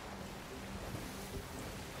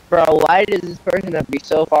 Bro, why does this person have to be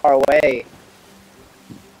so far away?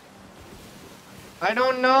 I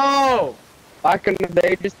don't know! Why couldn't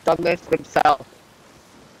they just done this themselves?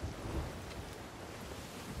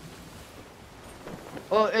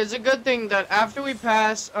 Well, it's a good thing that after we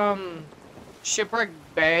pass, Shipwreck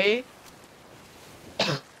Bay,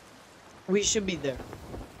 we should be there.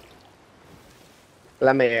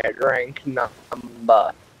 Let me drink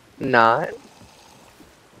number 9.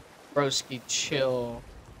 Broski, chill.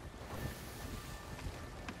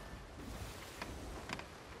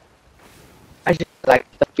 I just like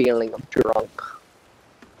the feeling of drunk.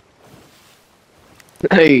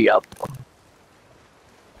 Yup.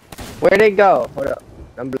 Where'd it go? Hold up.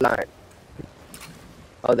 I'm blind.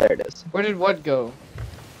 Oh, there it is. Where did what go?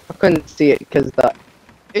 I couldn't see it because the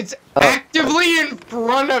It's actively in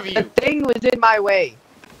front of you! thing was in my way.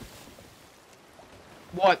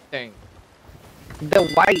 What thing? The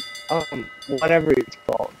white, whatever it's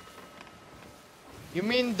called. You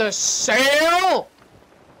mean the sail?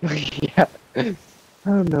 Yeah. I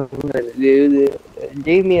don't know what to do.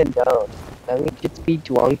 Leave me alone. Let me just be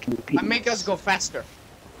drunk in peace. I make us go faster.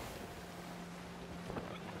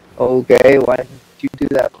 Okay, why didn't you do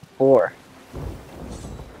that before?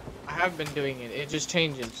 I have been doing it. It just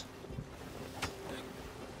changes.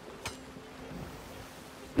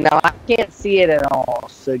 No, I can't see it at all,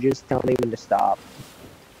 so just tell me when to stop.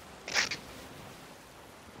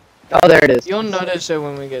 Oh, there it is. You'll notice it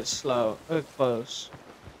when we get close.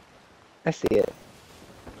 I see it.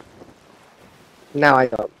 Now I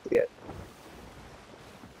don't see it.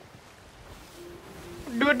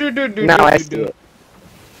 Now I see it.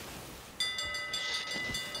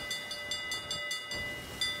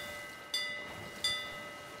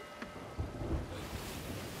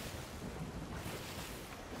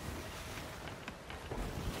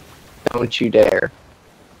 Don't you dare.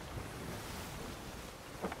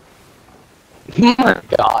 Oh my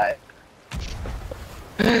god.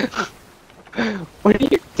 What are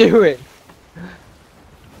you doing?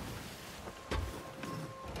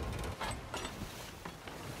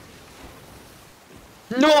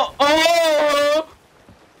 No! Oh!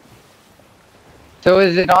 So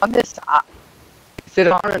is it on this? Is it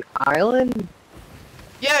on an island?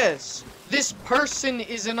 Yes! This person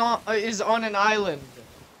is on an island.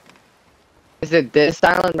 Is it this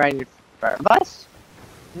island right in front of us?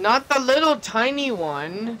 Not the little tiny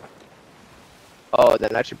one. Oh,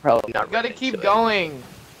 then I should probably not. You gotta run keep into it. going.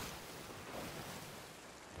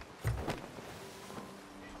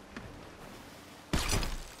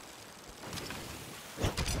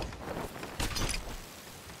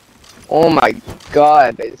 Oh my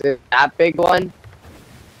god, is it that big one?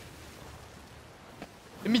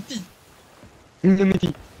 Let me see.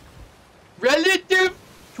 Relative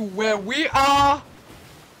to where we are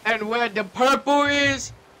and where the purple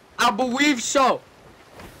is, I believe so.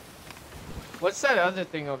 What's that other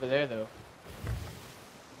thing over there, though?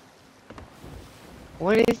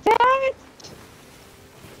 What is that?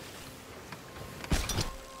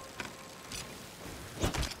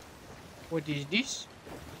 What is this?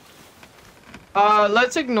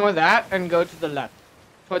 Let's ignore that and go to the left.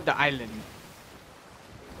 Toward the island.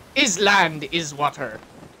 Is land, is water.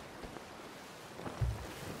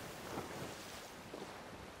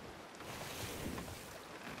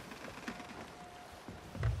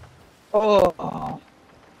 Oh.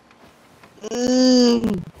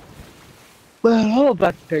 Well, I'm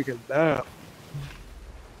about to take a nap.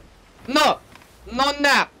 No! No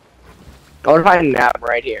nap! Go to find a nap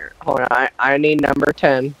right here. Hold on, I need number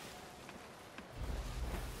 10.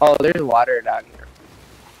 Oh, there's water down here.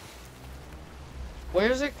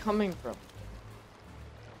 Where's it coming from?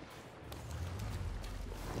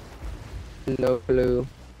 No clue.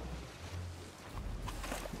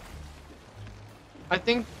 I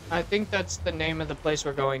think that's the name of the place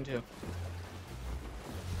we're going to.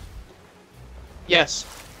 Yes.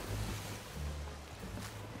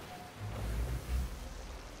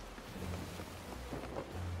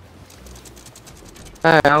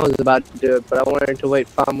 I was about to do it, but I wanted to wait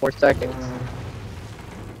 5 more seconds.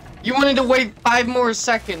 You wanted to wait 5 more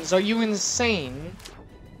seconds. Are you insane?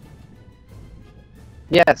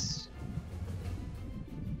 Yes.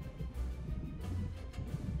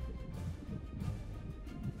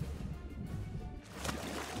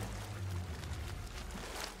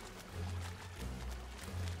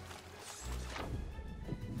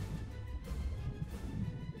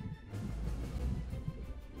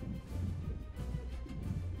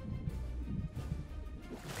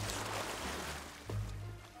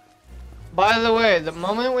 By the way, the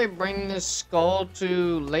moment we bring this skull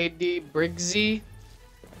to Lady Briggsy,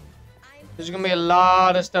 there's gonna be a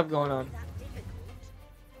lot of stuff going on.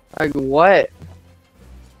 Like what?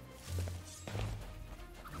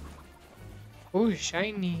 Ooh,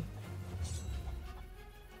 shiny.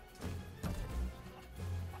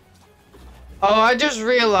 Oh, I just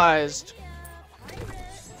realized.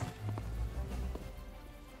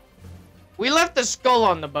 We left the skull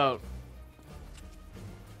on the boat.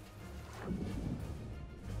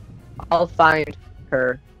 I'll find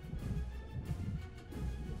her.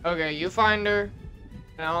 Okay, you find her,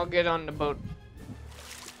 and I'll get on the boat.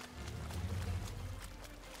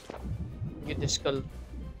 Get the skull.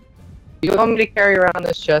 You want me to carry around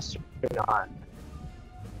this chest or not?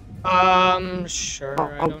 Sure, Oh,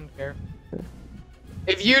 I oh. don't care.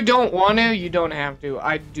 If you don't want to, you don't have to.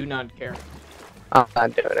 I do not care. I'm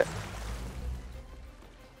not doing it.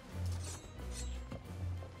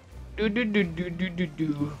 Do do do do do do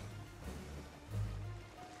do.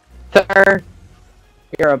 Sir,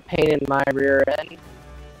 you're a pain in my rear end.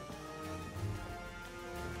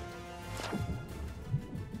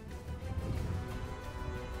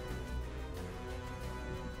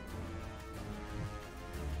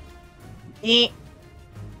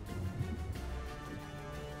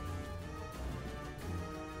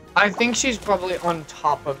 I think she's probably on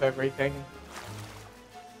top of everything.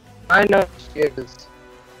 I know she is.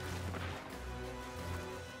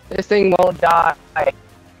 This thing won't die.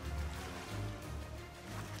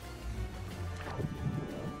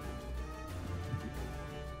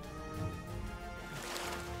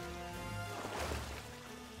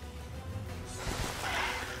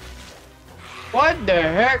 What the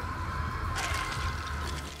heck?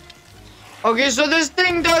 Okay, so this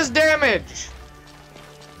thing does damage.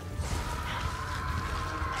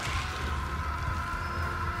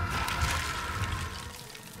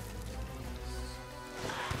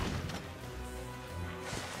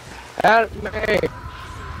 Help me!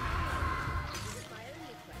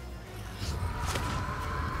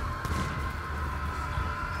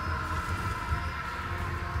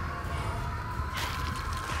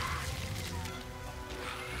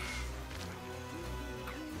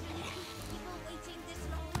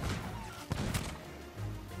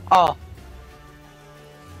 Oh.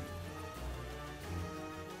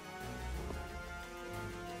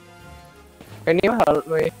 Can you help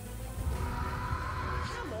me?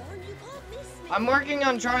 I'm working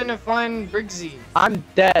on trying to find Briggsy. I'm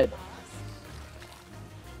dead.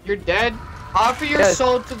 You're dead? Offer your Yes.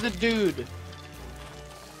 soul to the dude.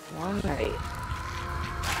 Why?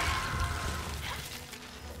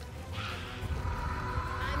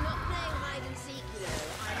 I'm not playing hide and seek, you know.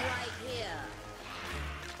 I'm right here.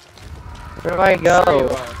 Where do I Sure you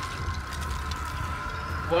go? are.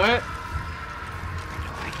 What?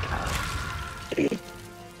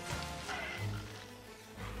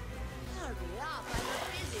 Hurry up, I'm a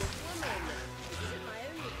busy woman. This isn't my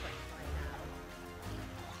only quest right now.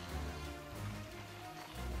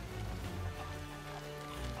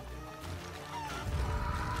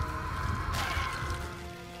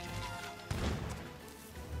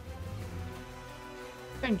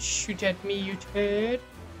 Don't shoot at me, you turd.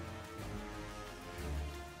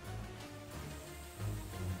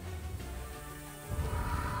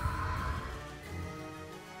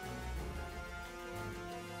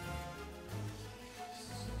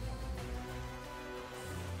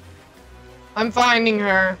 I'm finding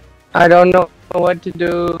her. I don't know what to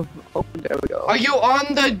do. Oh, there we go. Are you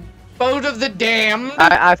on the boat of the damned?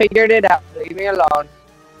 I figured it out. Leave me alone.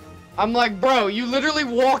 I'm like, bro, you literally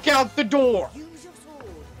walk out the door. Use your sword.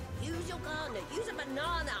 Use your gun. Use a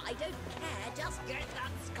banana. I don't care. Just get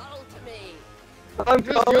that skull to me. I'm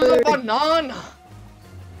Just use a coming. banana.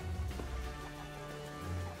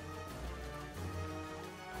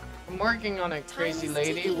 I'm working on it, crazy Tiny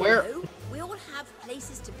lady. city, Where? you know. We all have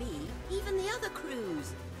places to be. Even the other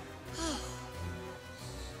crews.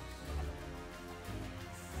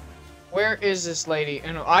 Where is this lady?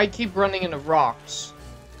 And I keep running into rocks.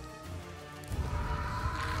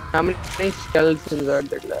 How many skeletons are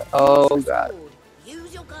there left? Oh Use your god. sword.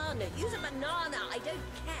 Use your gun. Use a banana. I don't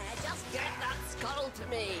care. Just get that skull to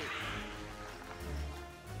me.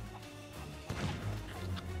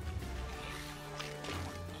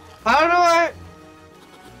 How do I?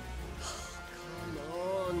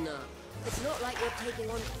 Come on. It's not like you're taking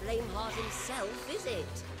on Flameheart himself, is it?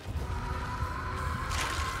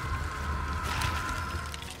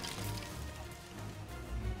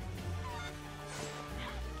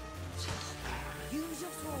 Use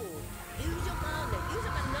your sword. Use your gun. Use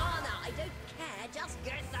a banana. I don't care. Just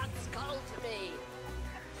get that skull to me.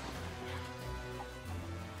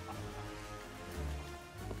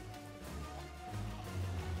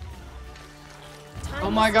 Oh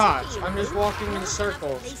my gosh, I'm just walking in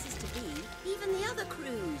circles. Places to be, even the other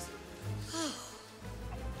crews.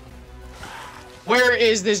 Where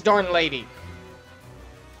is this darn lady?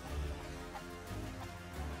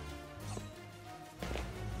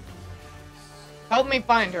 Help me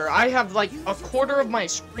find her. I have like a quarter of my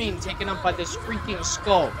screen taken up by this freaking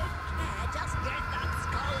skull. Just get that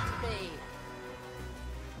skull to me.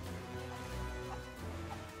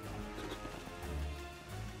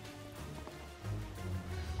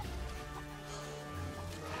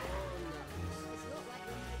 It's not like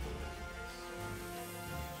you're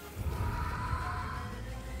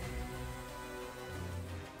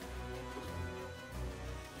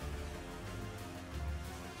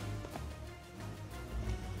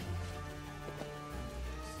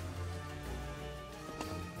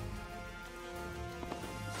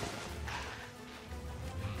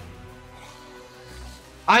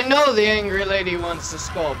I know the angry lady wants the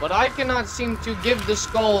skull, but I cannot seem to give the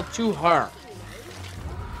skull to her.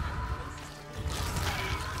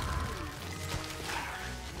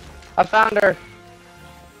 I found her.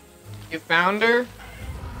 You found her?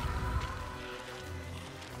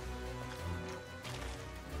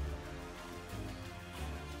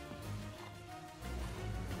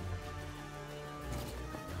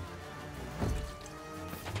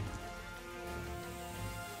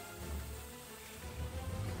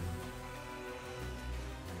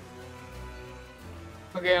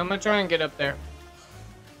 Okay, I'm gonna try and get up there.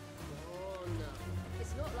 Oh no.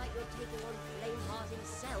 It's not like you're taking on Flameheart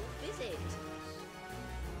himself, is it?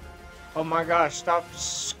 Oh my gosh, stop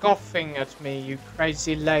scoffing at me, you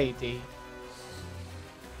crazy lady.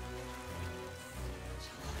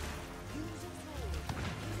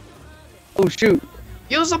 Oh shoot.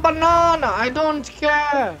 Use a banana, I don't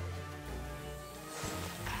care.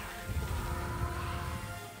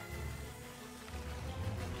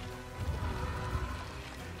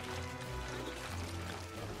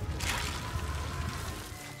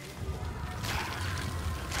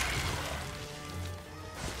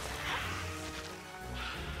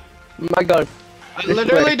 My god. I This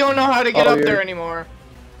literally way. don't know how to get Oh, up you're- there anymore.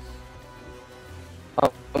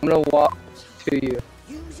 I'm gonna walk to you.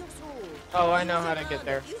 Use your sword. Oh, I know Use how a to get gun.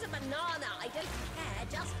 there. Use a banana. I don't care.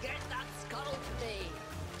 Just get that skull to me.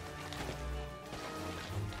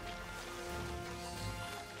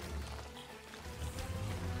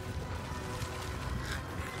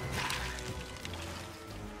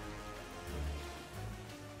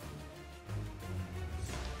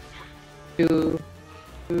 do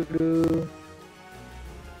do.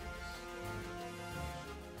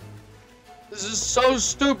 This is so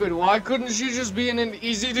stupid. Why couldn't she just be in an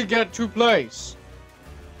easy to get to place?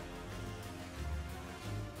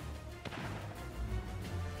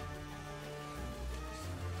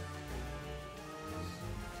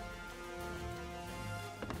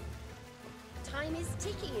 Time is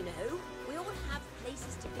ticking, you know. We all have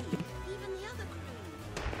places to be, even the other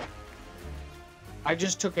crew. I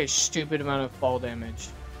just took a stupid amount of fall damage.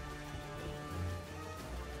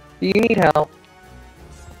 Do you need help?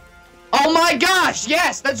 Oh my gosh,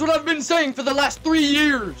 yes! That's what I've been saying for the last 3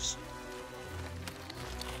 years!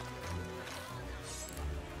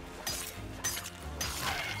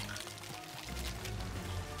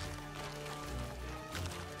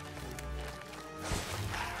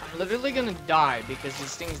 I'm literally gonna die because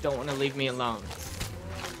these things don't want to leave me alone.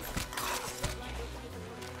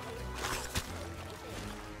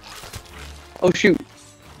 Oh shoot.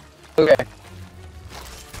 Okay.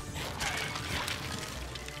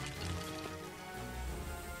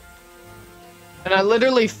 And I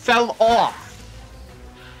literally fell off.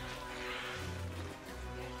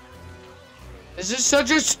 This is such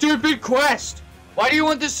a stupid quest. Why do you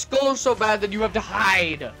want this skull so bad that you have to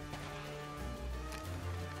hide?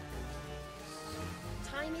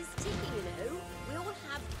 Time is ticking, you know. We all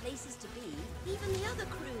have places to be, even the other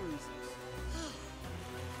crews.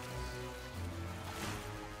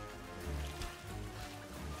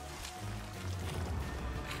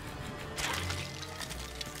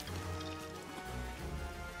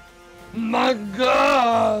 My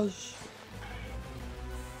gosh!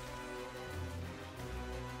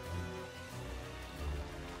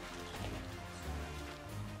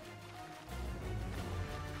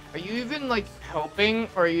 Are you even like helping,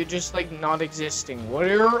 or are you just like not existing?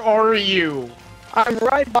 Where are you? I'm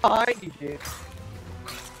right behind you.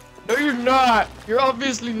 No, you're not. You're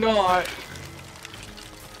obviously not.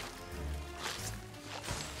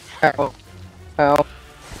 Ow. Ow.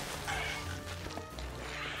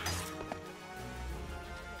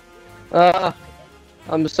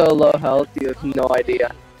 I'm so low health, you have no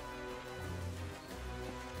idea.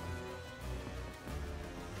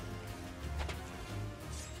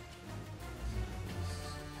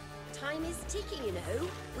 Time is ticking, you know.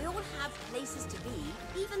 We all have places to be,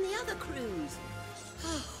 even the other crews.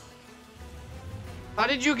 How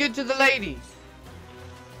did you get to the lady?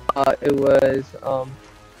 It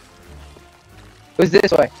was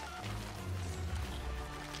this way.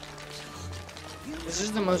 This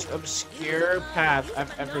is the most obscure path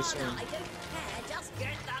I've ever seen. I don't care. Just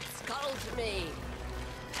get that skull to me.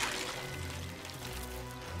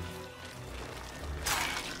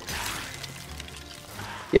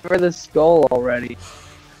 Give her the skull already.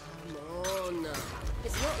 Come on.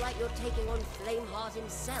 It's not like you're taking on Flameheart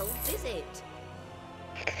himself, is it?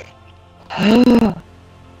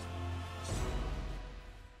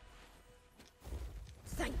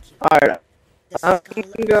 Thank you. Alright, The I'm skull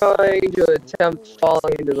going to attempt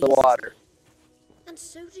falling into the water. And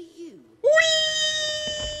so do you.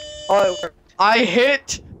 Oh, it worked. I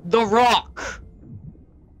hit the rock.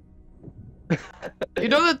 You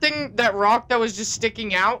know the thing, that rock that was just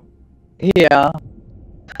sticking out? Yeah.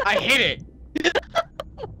 I hit it.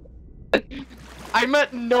 I'm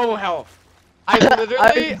at no health. I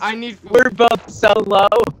literally, I need food. We're both so low.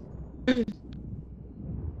 Dude,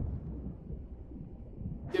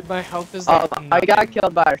 my health is like I got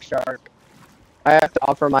killed by a shark. I have to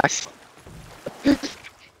offer my...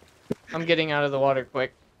 I'm getting out of the water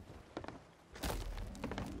quick.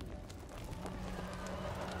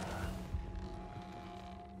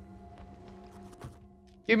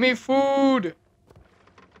 Give me food!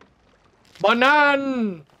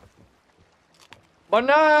 Banan!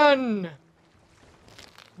 Banan!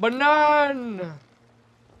 Banan!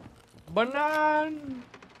 Banan!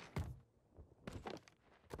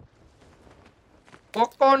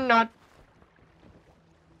 Coconut!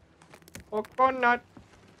 Coconut!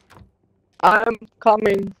 I'm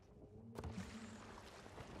coming.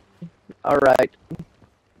 Alright.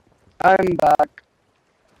 I'm back.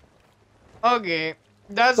 Okay,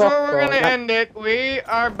 that's where we're gonna end it. We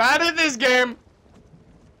are bad at this game.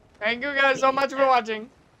 Thank you guys so much for watching.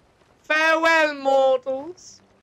 Farewell, mortals.